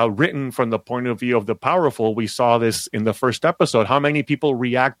written from the point of view of the powerful, we saw this in the first episode. How many people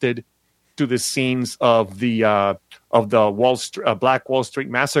reacted to the scenes of the Black Wall Street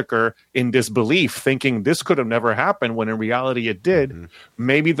massacre in disbelief, thinking this could have never happened, when in reality it did? Mm-hmm.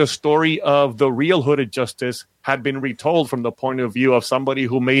 Maybe the story of the real Hooded Justice had been retold from the point of view of somebody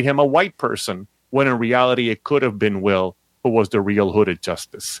who made him a white person, when in reality it could have been Will, who was the real Hooded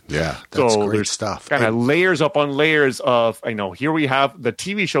Justice. Yeah, that's so great stuff. Kind of layers upon layers of, here we have the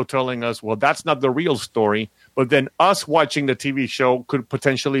TV show telling us, well, that's not the real story. But then us watching the TV show could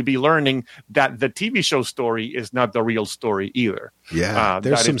potentially be learning that the TV show story is not the real story either. Yeah,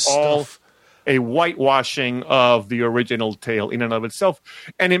 there's that some is all stuff. A whitewashing of the original tale in and of itself.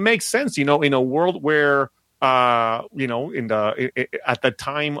 And it makes sense, in a world where, at the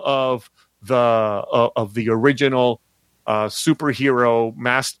time of the original superhero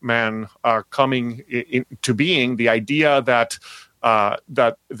masked man coming into being, the idea that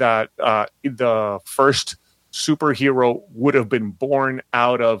the first superhero would have been born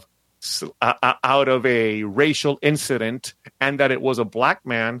out of a racial incident, and that it was a black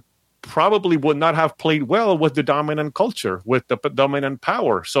man, probably would not have played well with the dominant culture, with the dominant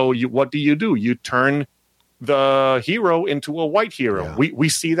power. So what do? You turn the hero into a white hero. Yeah. We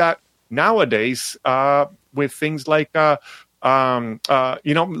see that nowadays with things like look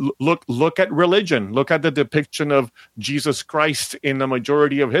at religion. Look at the depiction of Jesus Christ in the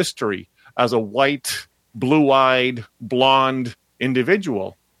majority of history as a white, blue-eyed, blonde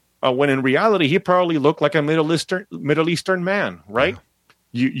individual, when in reality he probably looked like a Middle Eastern man, right?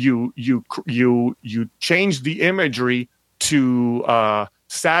 Yeah. You change the imagery to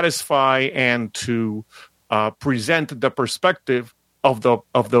satisfy and to present the perspective of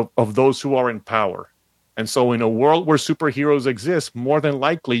those who are in power. And so in a world where superheroes exist, more than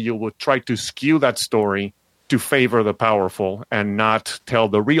likely you would try to skew that story to favor the powerful and not tell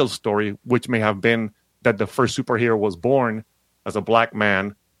the real story, which may have been that the first superhero was born as a black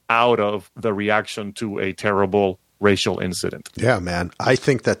man out of the reaction to a terrible racial incident. Yeah, man. I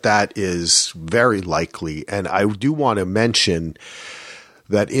think that is very likely. And I do want to mention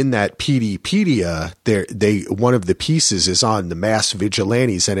that in that PDpedia, one of the pieces is on the mass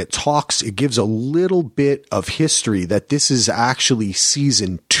vigilantes, and it gives a little bit of history that this is actually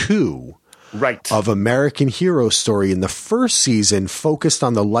season 2 of American Hero Story. And the first season focused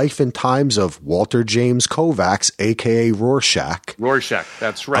on the life and times of Walter James Kovacs, aka Rorschach. Rorschach,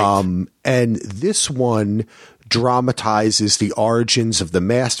 that's right. And this one dramatizes the origins of the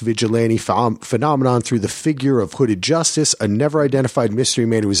masked vigilante phenomenon through the figure of Hooded Justice, a never-identified mystery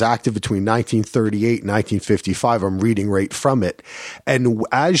man who was active between 1938 and 1955. I'm reading right from it. And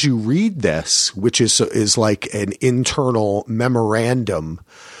as you read this, which is like an internal memorandum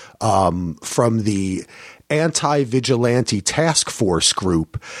from the Anti-Vigilante Task Force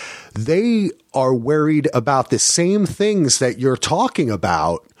group, they are worried about the same things that you're talking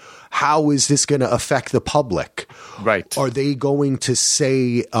about. How is this going to affect the public? Right. Are they going to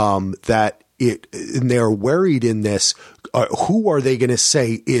say that and they're worried in this, who are they going to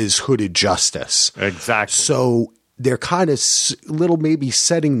say is Hooded Justice? Exactly. So they're kind of little maybe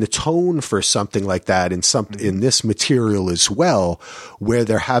setting the tone for something like that in this material as well, where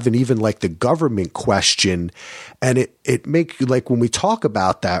they're having even like the government question. And it make like when we talk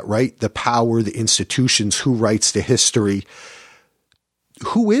about that, right? The power, the institutions, who writes the history.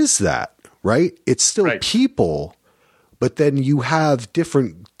 Who is that, right? It's still people, but then you have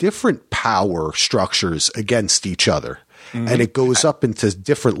different power structures against each other, and it goes up into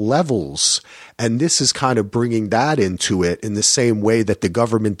different levels. And this is kind of bringing that into it in the same way that the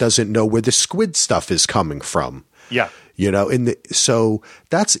government doesn't know where the squid stuff is coming from. Yeah. You know, so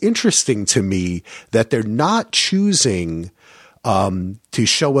that's interesting to me that they're not choosing to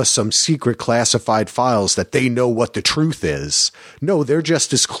show us some secret classified files that they know what the truth is. No, they're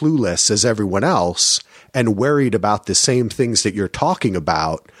just as clueless as everyone else and worried about the same things that you're talking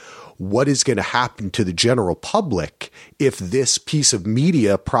about. What is going to happen to the general public if this piece of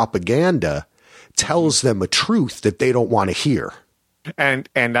media propaganda tells them a truth that they don't want to hear? And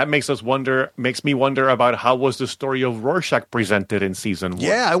that makes me wonder about how was the story of Rorschach presented in season 1?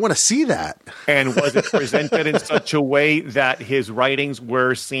 Yeah, I want to see that. And was it presented in such a way that his writings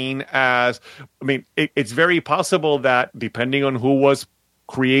were seen as, I mean, it's very possible that depending on who was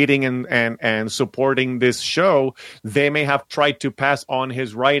creating and supporting this show, they may have tried to pass on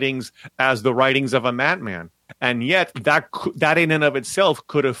his writings as the writings of a madman. And yet that in and of itself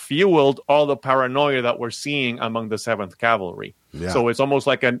could have fueled all the paranoia that we're seeing among the 7th Cavalry. Yeah. So it's almost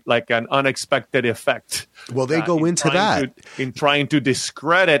like an unexpected effect. Well, they go into that in trying to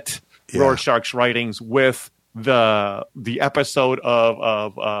discredit Rorschach's writings with the episode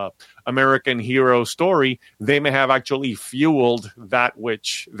of American Hero Story. They may have actually fueled that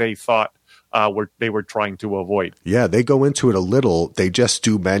which they thought they were trying to avoid. Yeah, they go into it a little. They just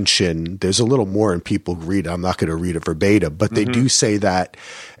do mention, there's a little more and people read. I'm not going to read it verbatim, but they do say that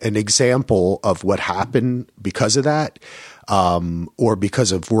an example of what happened because of that, or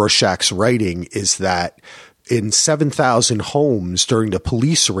because of Rorschach's writing, is that in 7,000 homes during the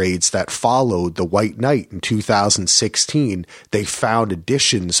police raids that followed the White Night in 2016, they found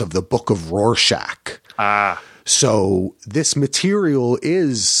editions of the Book of Rorschach. So this material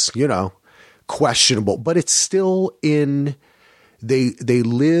is, questionable, but it's still they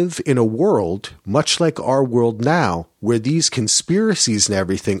live in a world much like our world now, where these conspiracies and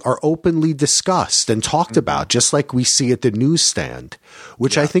everything are openly discussed and talked about, just like we see at the newsstand,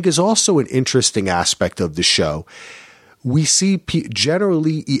 which I think is also an interesting aspect of the show. We see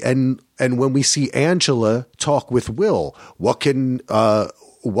generally, and when we see Angela talk with Will, what can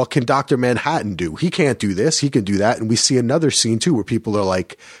Dr. Manhattan do? He can't do this. He can do that. And we see another scene too, where people are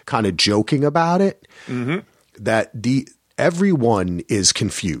like kind of joking about it, that everyone is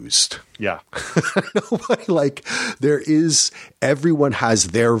confused. Yeah. Nobody, everyone has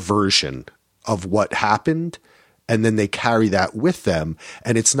their version of what happened, and then they carry that with them,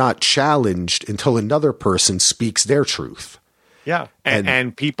 and it's not challenged until another person speaks their truth. Yeah.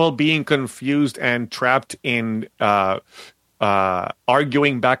 And people being confused and trapped in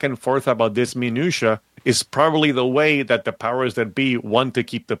arguing back and forth about this minutia is probably the way that the powers that be want to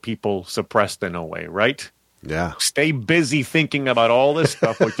keep the people suppressed in a way, right? Yeah. Stay busy thinking about all this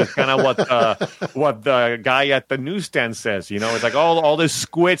stuff, which is kind of what the guy at the newsstand says. It's like all this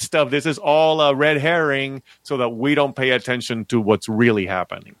squid stuff. This is all a red herring, so that we don't pay attention to what's really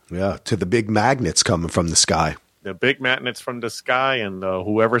happening. Yeah, to the big magnets coming from the sky. The big magnets from the sky, and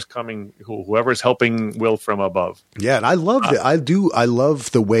whoever's helping Will from above. Yeah, and I love it. I love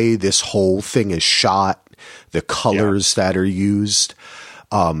the way this whole thing is shot, the colors that are used.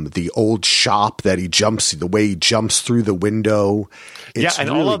 The old shop that the way he jumps through the window. It's and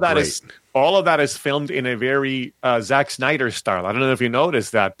really all of that is filmed in a very Zack Snyder style. I don't know if you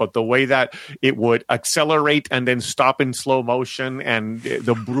noticed that, but the way that it would accelerate and then stop in slow motion, and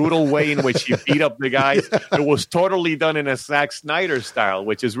the brutal way in which he beat up the guys, it was totally done in a Zack Snyder style,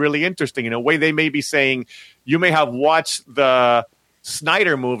 which is really interesting. In a way, they may be saying, you may have watched the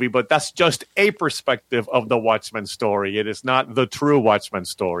Snyder movie, but that's just a perspective of the Watchmen story. It is not the true Watchmen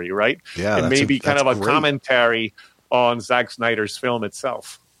story, right? Yeah, it may be kind of a commentary on Zack Snyder's film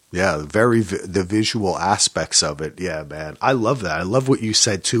itself. Yeah, the visual aspects of it. Yeah, man, I love that. I love what you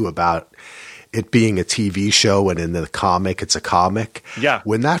said too about it being a TV show, and in the comic, it's a comic. Yeah,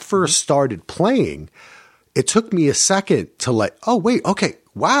 when that first started playing, it took me a second to oh wait, okay.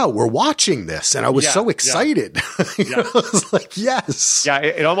 Wow, we're watching this. And I was so excited. I was like, yes. Yeah,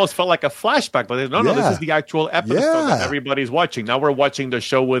 it almost felt like a flashback, but no, this is the actual episode that everybody's watching. Now we're watching the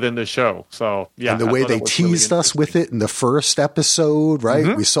show within the show. So, yeah. And the way they teased us with it in the first episode, right?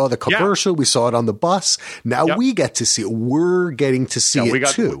 Mm-hmm. We saw the commercial. We saw it on the bus. Now we get to see it. We're getting to see it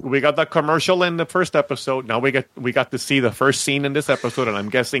too. We got the commercial in the first episode. Now we got to see the first scene in this episode, and I'm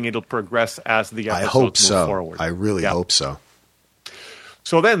guessing it'll progress as the episode moves forward. I really hope so.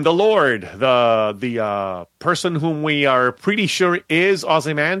 So then the Lord, the person whom we are pretty sure is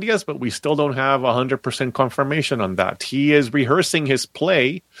Ozymandias, but we still don't have 100% confirmation on that. He is rehearsing his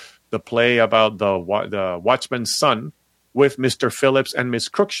play, the play about the Watchman's son, with Mr. Phillips and Miss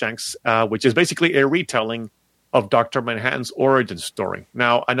Crookshanks, which is basically a retelling of Dr. Manhattan's origin story.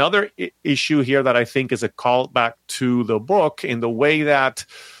 Now, another issue here that I think is a callback to the book, in the way that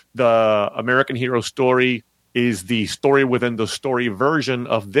the American Hero story is the story within the story version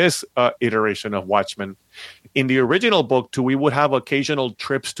of this iteration of Watchmen. In the original book, too, we would have occasional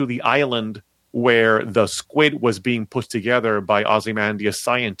trips to the island where the squid was being put together by Ozymandias'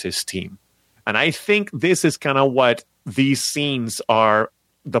 scientist team. And I think this is kind of what these scenes are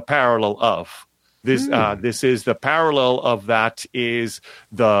the parallel of. This is the parallel of that. Is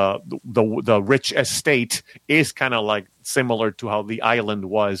the rich estate is kind of like similar to how the island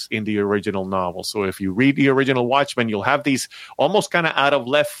was in the original novel. So if you read the original Watchmen, you'll have these almost kind of out of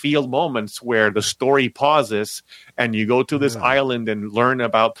left field moments where the story pauses and you go to this island and learn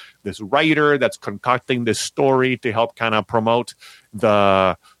about this writer that's concocting this story to help kind of promote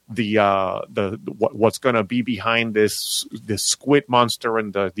what's going to be behind this squid monster,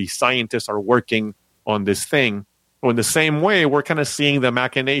 and the scientists are working on this thing. So in the same way, we're kind of seeing the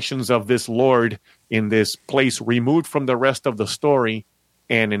machinations of this Lord in this place removed from the rest of the story,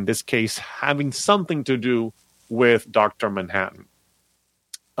 and in this case, having something to do with Dr. Manhattan.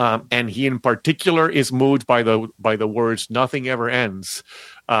 And he in particular is moved by the words "nothing ever ends"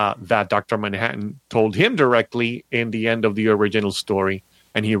 that Dr. Manhattan told him directly in the end of the original story.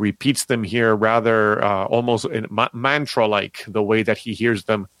 And he repeats them here rather almost mantra-like, the way that he hears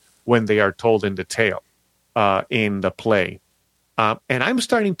them when they are told in the tale, in the play. And I'm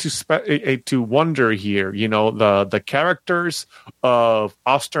starting to wonder here, the characters of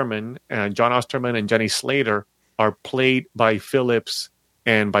Osterman, John Osterman and Jenny Slater, are played by Phillips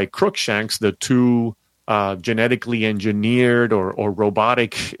and by Crookshanks, the two genetically engineered or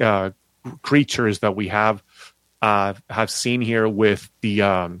robotic creatures that we have seen here with this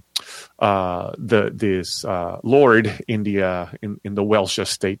Lord in the Welsh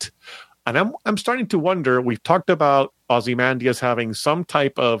estate. And I'm starting to wonder, we've talked about Ozymandias having some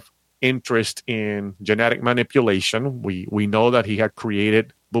type of interest in genetic manipulation. We know that he had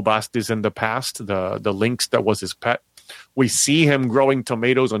created Bubastis in the past, the lynx that was his pet. We see him growing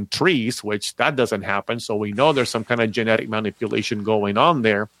tomatoes on trees, which that doesn't happen. So we know there's some kind of genetic manipulation going on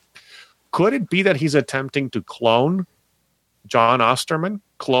there. Could it be that he's attempting to clone John Osterman?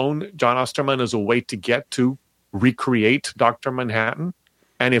 Clone John Osterman as a way to get to recreate Dr. Manhattan?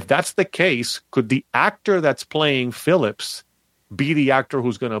 And if that's the case, could the actor that's playing Phillips be the actor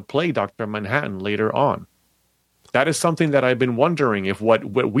who's going to play Dr. Manhattan later on? That is something that I've been wondering, if what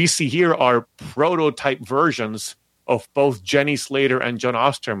we see here are prototype versions of both Jenny Slater and John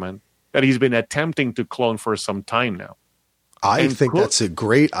Osterman that he's been attempting to clone for some time now. I think that's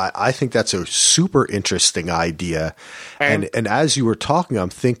a super interesting idea. And as you were talking, I'm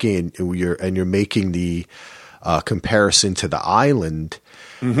thinking you're making the comparison to the island.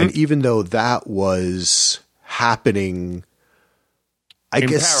 Mm-hmm. And even though that was happening,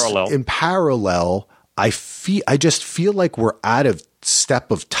 in parallel, I just feel like we're out of step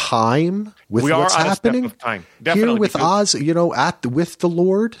of time with what's happening here with Oz, with the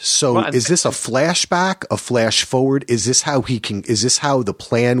Lord. So is this a flashback, a flash forward? Is this how the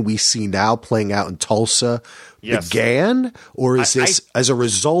plan we see now playing out in Tulsa began? Or is this as a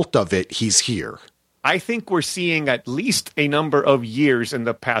result of it, he's here? I think we're seeing at least a number of years in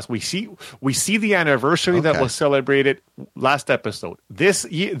the past. We see the anniversary that was celebrated last episode. This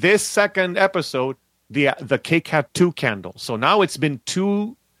second episode, the cake had 2 candles. So now it's been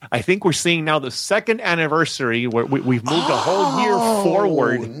 2. I think we're seeing now the second anniversary where we've moved a whole year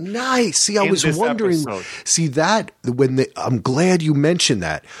forward. Nice. See, I was wondering. Episode. See that I'm glad you mentioned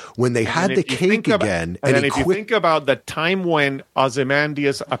that when they had the cake again. And then if you think about the time when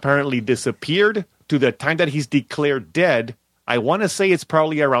Ozymandias apparently disappeared to the time that he's declared dead, I want to say it's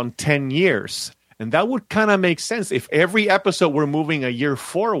probably around 10 years. And that would kind of make sense. If every episode we're moving a year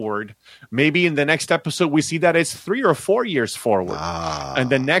forward, maybe in the next episode we see that it's 3 or 4 years forward.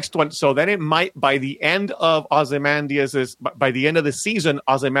 And the next one, so then it might, by the end of by the end of the season,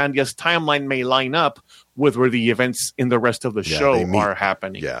 Ozymandias' timeline may line up with where the events in the rest of the show are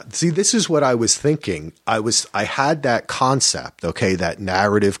happening. Yeah. See, this is what I was thinking. I had that concept, that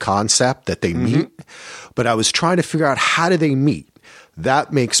narrative concept that they meet, but I was trying to figure out, how do they meet?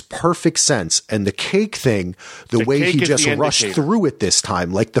 That makes perfect sense. And the cake thing, the way he just rushed through it this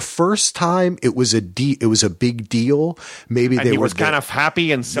time, like the first time it was a big deal. Maybe he was kind of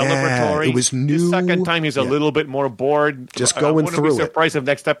happy and celebratory. It was new. The second time he's a little bit more bored. Just going through it. I wouldn't be surprised if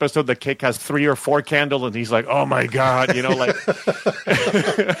next episode the cake has 3 or 4 candles and he's like, oh my God, like.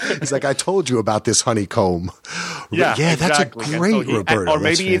 He's like, I told you about this honeycomb. Yeah, that's exactly. A great Roberto. Or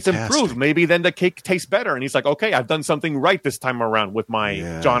maybe it's improved. Maybe then the cake tastes better. And he's like, okay, I've done something right this time around with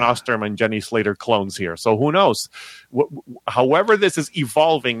my John Osterman, Jenny Slater clones here. So who knows? However this is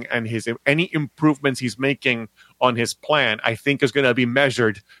evolving and any improvements he's making on his plan, I think is going to be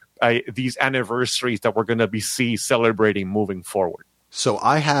measured by these anniversaries that we're going to be celebrating moving forward. So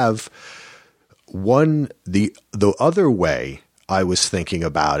I have the other way I was thinking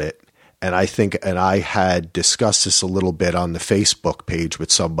about it, and I had discussed this a little bit on the Facebook page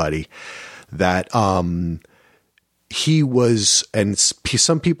with somebody, that he was, and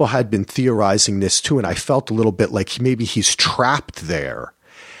some people had been theorizing this too, and I felt a little bit like maybe he's trapped there.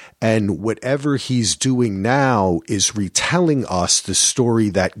 And whatever he's doing now is retelling us the story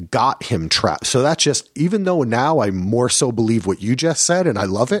that got him trapped. So that's just, even though now I more so believe what you just said, and I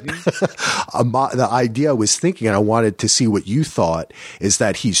love it, the idea I was thinking, and I wanted to see what you thought, is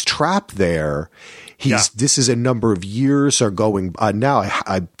that he's trapped there. This is a number of years are going now.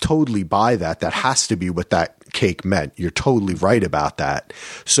 I totally buy that. That has to be what that cake meant. You're totally right about that.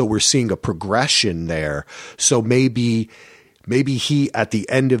 So we're seeing a progression there. So maybe he, at the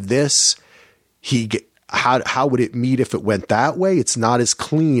end of this, how would it meet if it went that way? It's not as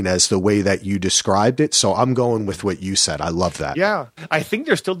clean as the way that you described it. So I'm going with what you said. I love that. Yeah. I think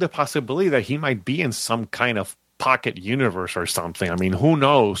there's still the possibility that he might be in some kind of pocket universe or something. I mean, who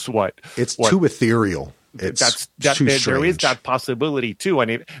knows what? It's too ethereal. Too strange. There is that possibility too.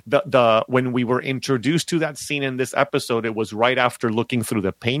 And when we were introduced to that scene in this episode, it was right after looking through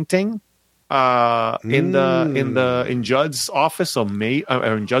the painting in Judd's office, or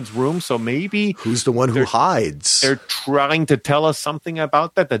in Judd's room. So maybe who's the one who hides? They're trying to tell us something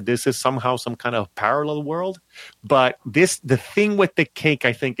about that this is somehow some kind of parallel world. But the thing with the cake,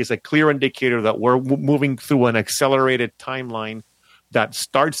 I think, is a clear indicator that we're moving through an accelerated timeline that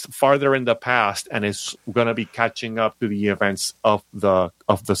starts farther in the past and is going to be catching up to the events of the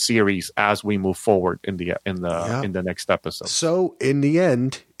series as we move forward in the next episode. So in the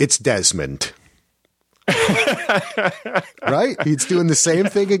end, it's Desmond. Right? He's doing the same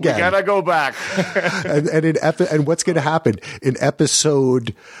thing again. We gotta go back. and what's going to happen in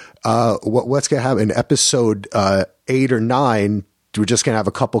episode? What's going to happen in episode 8 or 9? We're just going to have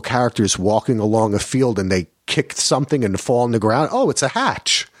a couple characters walking along a field, and they kick something and fall on the ground. Oh, it's a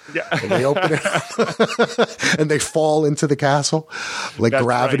hatch. Yeah. And they open it and they fall into the castle. Like that's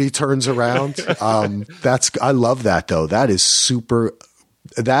gravity right. Turns around. I love that though. That is super,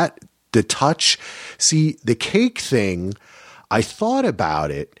 the touch. See, the cake thing, I thought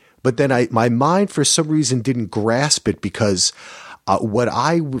about it, but then my mind for some reason didn't grasp it, because what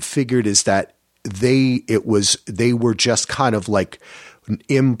I figured is that they were just kind of like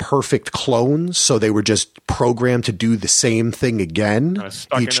imperfect clones, so they were just programmed to do the same thing again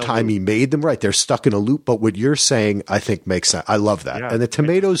each time he made them. Right, they're stuck in a loop. But what you're saying, I think, makes sense. I love that. Yeah, and the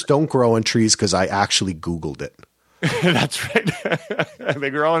tomatoes don't grow on trees because I actually Googled it. That's right.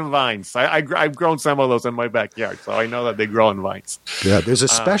 They grow in vines. I've grown some of those in my backyard, so I know that they grow in vines. Yeah, there's a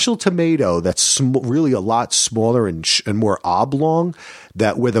special tomato that's really a lot smaller and more oblong,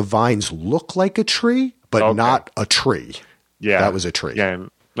 that where the vines look like a tree, but not a tree. Yeah, that was a tree. Yeah,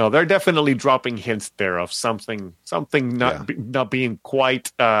 no, they're definitely dropping hints there of something not being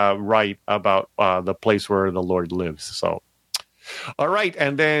quite right about the place where the Lord lives. So, all right,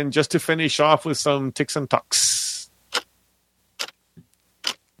 and then just to finish off with some ticks and talks.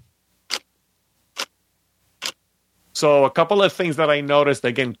 So a couple of things that I noticed,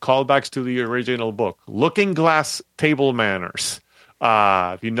 again, callbacks to the original book. Looking Glass table manners.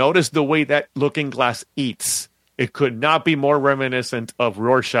 If you notice the way that Looking Glass eats, it could not be more reminiscent of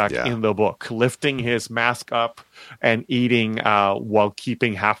Rorschach in the book, lifting his mask up and eating while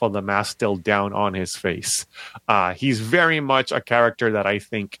keeping half of the mask still down on his face. He's very much a character that I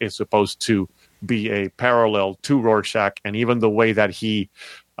think is supposed to be a parallel to Rorschach, and even the way that he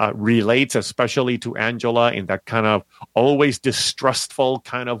relates, especially to Angela, in that kind of always distrustful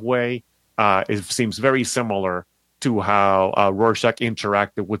kind of way. It seems very similar to how Rorschach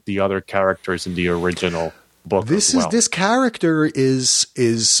interacted with the other characters in the original book. This character is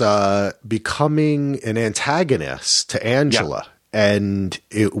becoming an antagonist to Angela. Yeah. And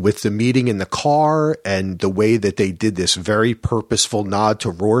with the meeting in the car and the way that they did this very purposeful nod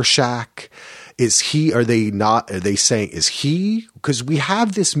to Rorschach, are they saying, is he? Because we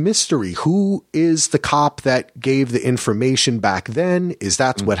have this mystery. Who is the cop that gave the information back then? Is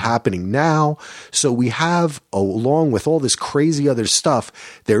that what's happening now? So we have, along with all this crazy other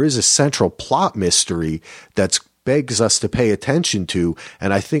stuff, there is a central plot mystery that begs us to pay attention to.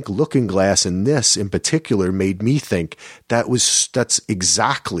 And I think Looking Glass in this in particular made me think that's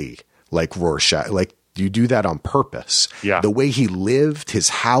exactly like Rorschach. Like, you do that on purpose. Yeah. The way he lived, his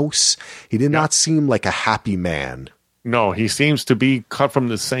house, he did not seem like a happy man. No, he seems to be cut from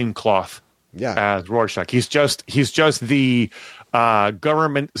the same cloth as Rorschach. He's just the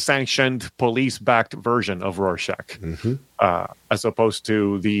government-sanctioned, police-backed version of Rorschach, as opposed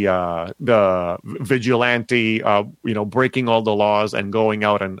to the vigilante, breaking all the laws and going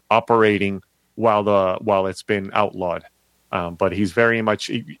out and operating while it's been outlawed. But he's very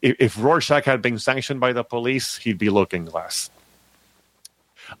much, if Rorschach had been sanctioned by the police, he'd be Looking Glass.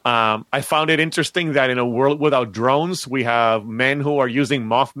 I found it interesting that in a world without drones, we have men who are using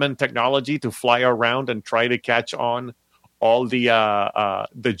Mothman technology to fly around and try to catch on all the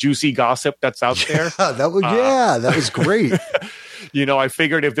juicy gossip that's out there. That was great. I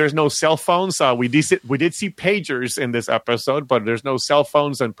figured if there's no cell phones, we did see pagers in this episode, but there's no cell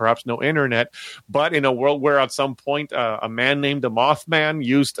phones and perhaps no internet. But in a world where at some point a man named the Mothman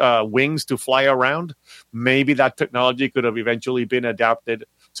used wings to fly around, maybe that technology could have eventually been adapted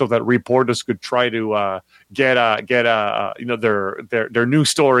so that reporters could try to get their news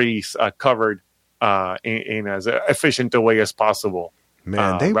stories covered in as efficient a way as possible.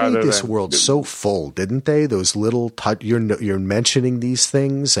 Man, they made this world so full, didn't they? Those little you're mentioning these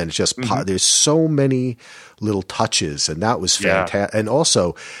things, and it's just there's so many little touches, and that was fantastic. And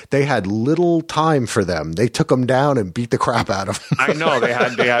also, they had little time for them. They took them down and beat the crap out of them. I know they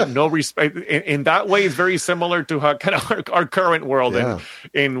had no respect. In that way, it's very similar to how kind of our current world,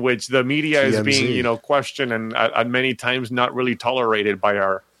 in which the media TMZ is being questioned and many times not really tolerated by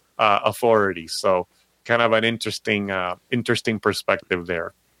our authorities. So, kind of an interesting perspective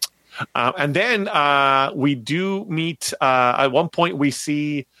there. And then we do meet, at one point we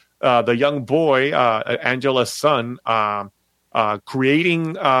see the young boy, Angela's son,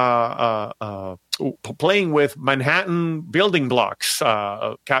 playing with Manhattan building blocks,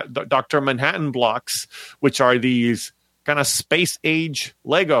 Dr. Manhattan blocks, which are these kind of space age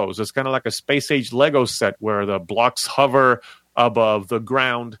Legos. It's kind of like a space age Lego set where the blocks hover above the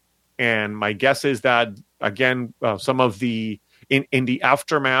ground. And my guess is that, again, some of in the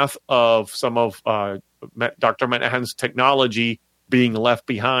aftermath of some of Dr. Manhattan's technology being left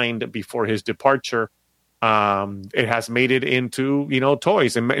behind before his departure, it has made it into,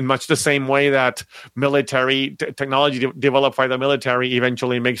 toys in much the same way that military technology developed by the military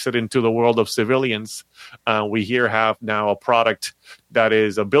eventually makes it into the world of civilians. We here have now a product that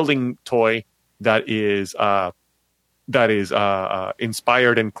is a building toy that is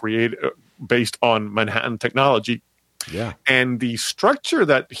inspired and created based on Manhattan technology. Yeah. And the structure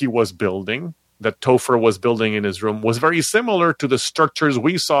that he was building, that Topher was building in his room, was very similar to the structures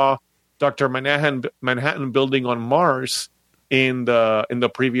we saw Dr. Manhattan building on Mars in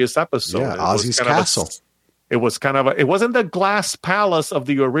the previous episode. Yeah, Ozzy's castle. It wasn't the glass palace of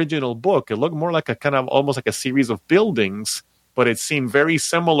the original book. It looked more like a kind of almost like a series of buildings, but it seemed very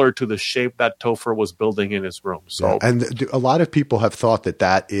similar to the shape that Topher was building in his room. So, and a lot of people have thought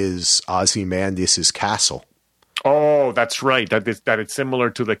that is Ozymandias' castle. Oh, that's right. That it's similar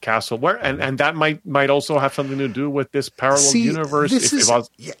to the castle and that might also have something to do with this parallel universe.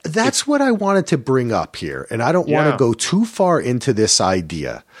 That's what I wanted to bring up here, and I don't want to go too far into this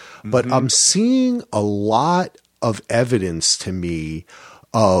idea, but I'm seeing a lot of evidence to me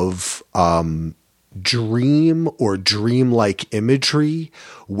of dream or dreamlike imagery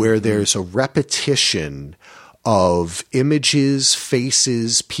where there's a repetition of images,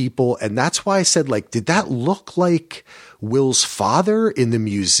 faces, people. And that's why I said, like, did that look like Will's father in the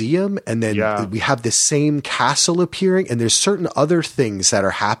museum? And then we have the same castle appearing, and there's certain other things that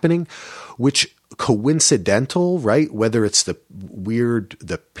are happening, which coincidental, right? Whether it's the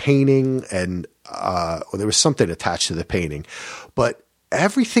painting and, there was something attached to the painting, but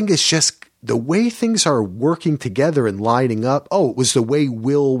everything is just the way things are working together and lining up. Oh, it was the way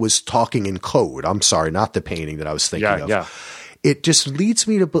Will was talking in code. I'm sorry, not the painting that I was thinking of. Yeah. It just leads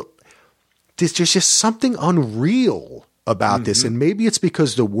me to there's just something unreal about this. And maybe it's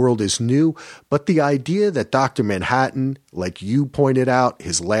because the world is new, but the idea that Dr. Manhattan, like you pointed out,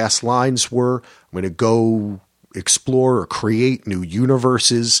 his last lines were, I'm going to go explore or create new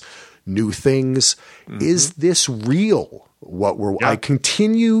universes, new things. Is this real? I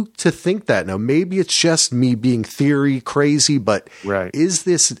continue to think that. Now, maybe it's just me being theory crazy, but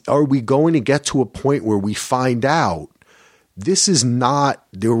are we going to get to a point where we find out this is not,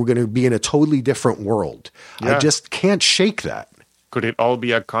 we're going to be in a totally different world? I just can't shake that. Could it all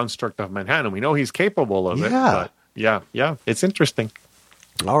be a construct of Manhattan? We know he's capable of it. But it's interesting.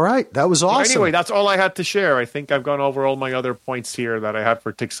 All right. That was awesome. But anyway, that's all I had to share. I think I've gone over all my other points here that I had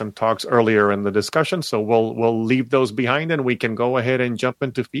for Ticks and Talks earlier in the discussion. So we'll leave those behind and we can go ahead and jump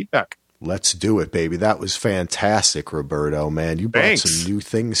into feedback. Let's do it, baby. That was fantastic, Roberto, man. You brought some new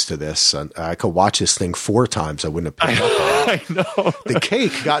things to this. I could watch this thing 4 times. I wouldn't have picked up on it. I know. The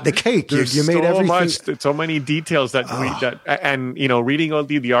cake. You made everything. So many details and reading all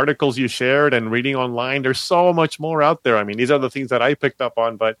the articles you shared and reading online, there's so much more out there. I mean, these are the things that I picked up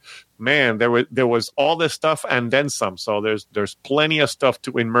on, but man, there was all this stuff and then some. So there's plenty of stuff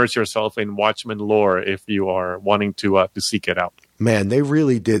to immerse yourself in Watchmen lore if you are wanting to seek it out. Man, they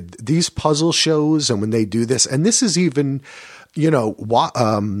really did these puzzle shows, and when they do this, and this is even,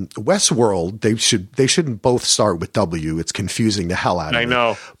 Westworld. They shouldn't both start with W. It's confusing the hell out of me. I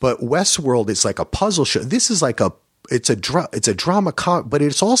know, but Westworld is like a puzzle show. This is like it's a drama, but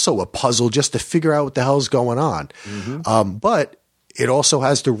it's also a puzzle just to figure out what the hell's going on. But it also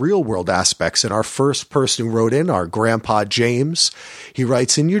has the real world aspects. And our first person who wrote in, our grandpa James, he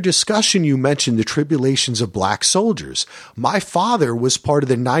writes, in your discussion, you mentioned the tribulations of black soldiers. My father was part of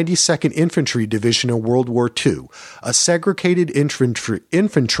the 92nd Infantry Division in World War II, a segregated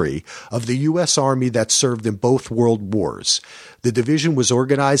infantry of the U.S. Army that served in both world wars. The division was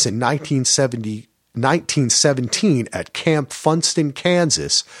organized in 1917 at Camp Funston,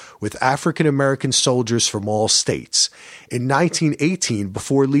 Kansas, with African-American soldiers from all states. In 1918,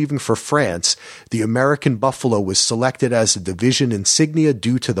 before leaving for France, the American Buffalo was selected as a division insignia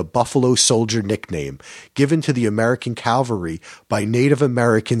due to the Buffalo Soldier nickname, given to the American cavalry by Native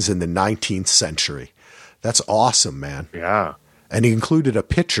Americans in the 19th century. That's awesome, man. Yeah. And he included a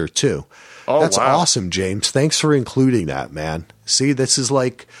picture, too. Oh, that's wow. Awesome, James. Thanks for including that, man. See, this is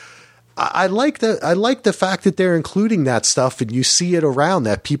like... I like the fact that they're including that stuff, and you see it around,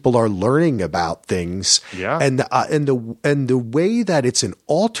 that people are learning about things. Yeah. And the way that it's an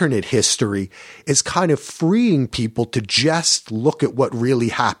alternate history is kind of freeing people to just look at what really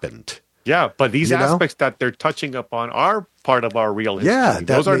happened. Yeah, but these aspects that they're touching upon are part of our real history. Yeah,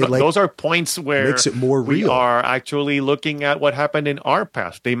 those are points where makes it more real. We are actually looking at what happened in our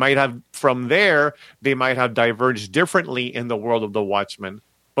past. They might have diverged differently in the world of the Watchmen.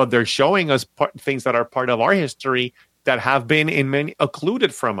 But they're showing us things that are part of our history that have been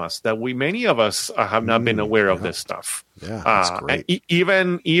occluded from us, that many of us have not been aware of this stuff. Yeah, that's great.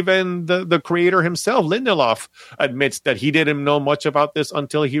 Even the creator himself, Lindelof, admits that he didn't know much about this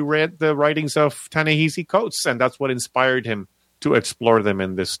until he read the writings of Ta-Nehisi Coates, and that's what inspired him to explore them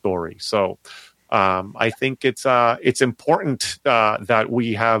in this story. So I think it's important that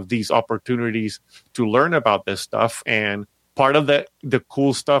we have these opportunities to learn about this stuff. And part of the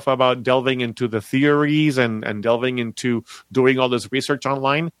cool stuff about delving into the theories and delving into doing all this research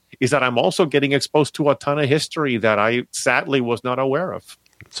online is that I'm also getting exposed to a ton of history that I sadly was not aware of.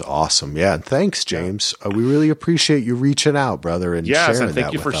 It's awesome. Yeah. And thanks, James. We really appreciate you reaching out, brother, and sharing that with us. Yes, and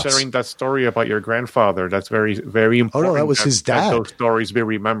thank you for sharing that story about your grandfather. That's very, very important. Oh, no, that was his dad. That those stories be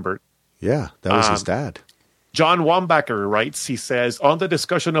remembered. Yeah, that was his dad. John Wambacher writes, he says, on the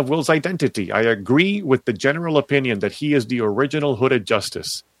discussion of Will's identity, I agree with the general opinion that he is the original Hooded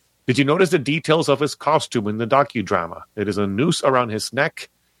Justice. Did you notice the details of his costume in the docudrama? It is a noose around his neck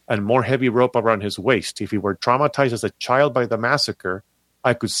and more heavy rope around his waist. If he were traumatized as a child by the massacre,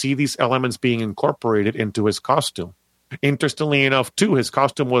 I could see these elements being incorporated into his costume. Interestingly enough, too, his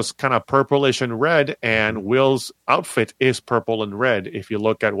costume was kind of purplish and red, and Will's outfit is purple and red if you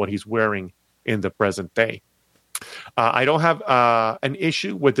look at what he's wearing in the present day. I don't have an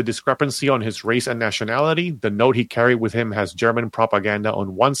issue with the discrepancy on his race and nationality. The note he carried with him has German propaganda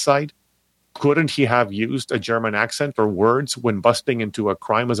on one side. Couldn't he have used a German accent or words when busting into a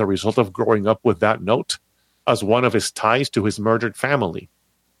crime as a result of growing up with that note as one of his ties to his murdered family?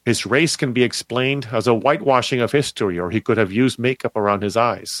 His race can be explained as a whitewashing of history, or he could have used makeup around his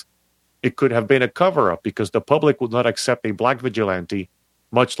eyes. It could have been a cover-up because the public would not accept a black vigilante,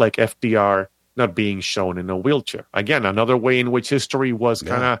 much like FDR not being shown in a wheelchair. Again, another way in which history was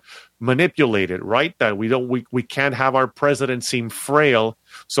kind of manipulated, right? That we can't have our president seem frail,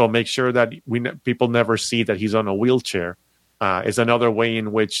 so make sure that people never see that he's on a wheelchair. Is another way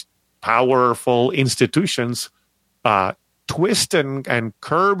in which powerful institutions twist and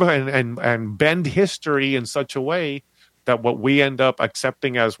curb and bend history in such a way that what we end up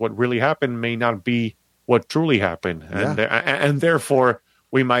accepting as what really happened may not be what truly happened, and therefore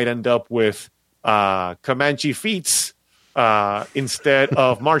we might end up with Comanche feats instead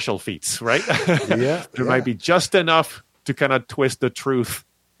of martial feats, right? There might be just enough to kind of twist the truth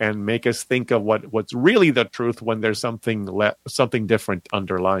and make us think of what's really the truth when there's something different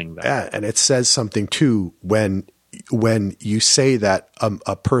underlying that. Yeah, and it says something too when you say that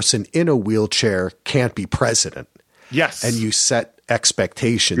a person in a wheelchair can't be president. Yes, and you set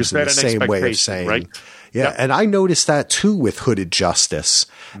expectations in the same way of saying, right? Yeah, yep. And I noticed that too with Hooded Justice.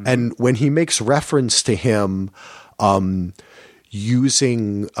 Mm-hmm. And when he makes reference to him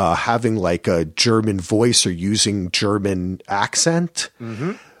using having like a German voice or using German accent,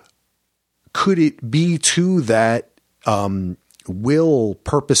 could it be too that Will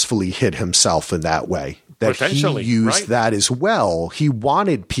purposefully hid himself in that way? That he used that as well. He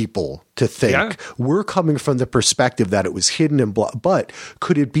wanted people to think we're coming from the perspective that it was hidden in blood. But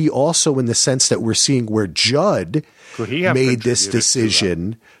could it be also in the sense that we're seeing where Judd made this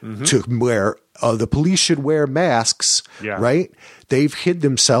decision to where the police should wear masks, right? They've hid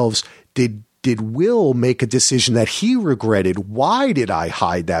themselves. Did Will make a decision that he regretted? Why did I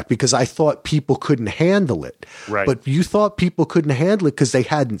hide that? Because I thought people couldn't handle it. Right. But you thought people couldn't handle it because they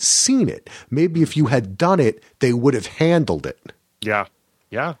hadn't seen it. Maybe if you had done it, they would have handled it. Yeah.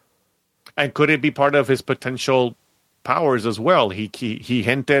 Yeah. And could it be part of his potential powers as well? He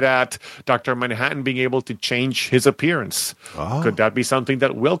hinted at Dr. Manhattan being able to change his appearance. Could that be something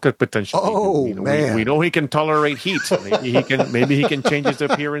that Will could potentially do? Man. We know he can tolerate heat. Maybe he can change his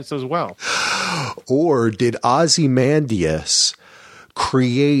appearance as well. Or did Ozymandias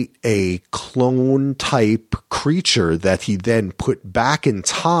create a clone type creature that he then put back in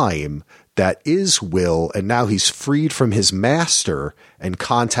time that is Will, and now he's freed from his master and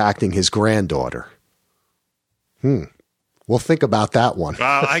contacting his granddaughter? We'll think about that one.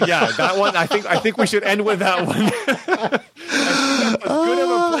 That one. I think we should end with that one. That's good of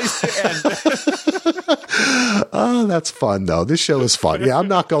a place to end. Oh, that's fun though. This show is fun. Yeah, I'm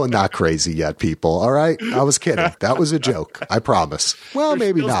not going that crazy yet, people. All right, I was kidding. That was a joke. I promise. Well,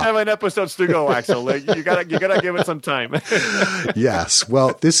 There's maybe not. 7 episodes to go, Axel. You gotta give it some time. Yes.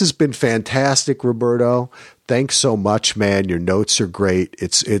 Well, this has been fantastic, Roberto. Thanks so much, man. Your notes are great.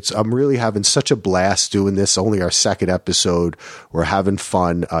 I'm really having such a blast doing this. Only our second episode. We're having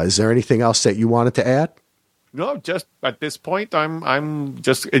fun. Is there anything else that you wanted to add? No, just at this point, I'm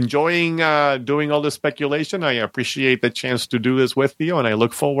just enjoying doing all the speculation. I appreciate the chance to do this with you, and I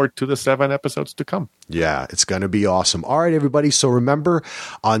look forward to the 7 episodes to come. Yeah, it's going to be awesome. All right, everybody. So remember,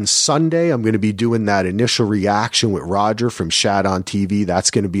 on Sunday, I'm going to be doing that initial reaction with Roger from Shad on TV.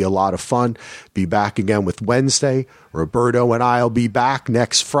 That's going to be a lot of fun. Be back again with Wednesday. Roberto and I will be back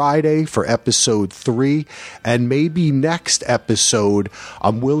next Friday for episode 3. And maybe next episode,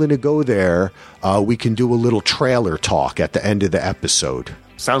 I'm willing to go there. We can do a little trailer talk at the end of the episode.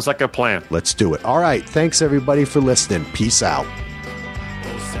 Sounds like a plan. Let's do it. All right. Thanks, everybody, for listening. Peace out.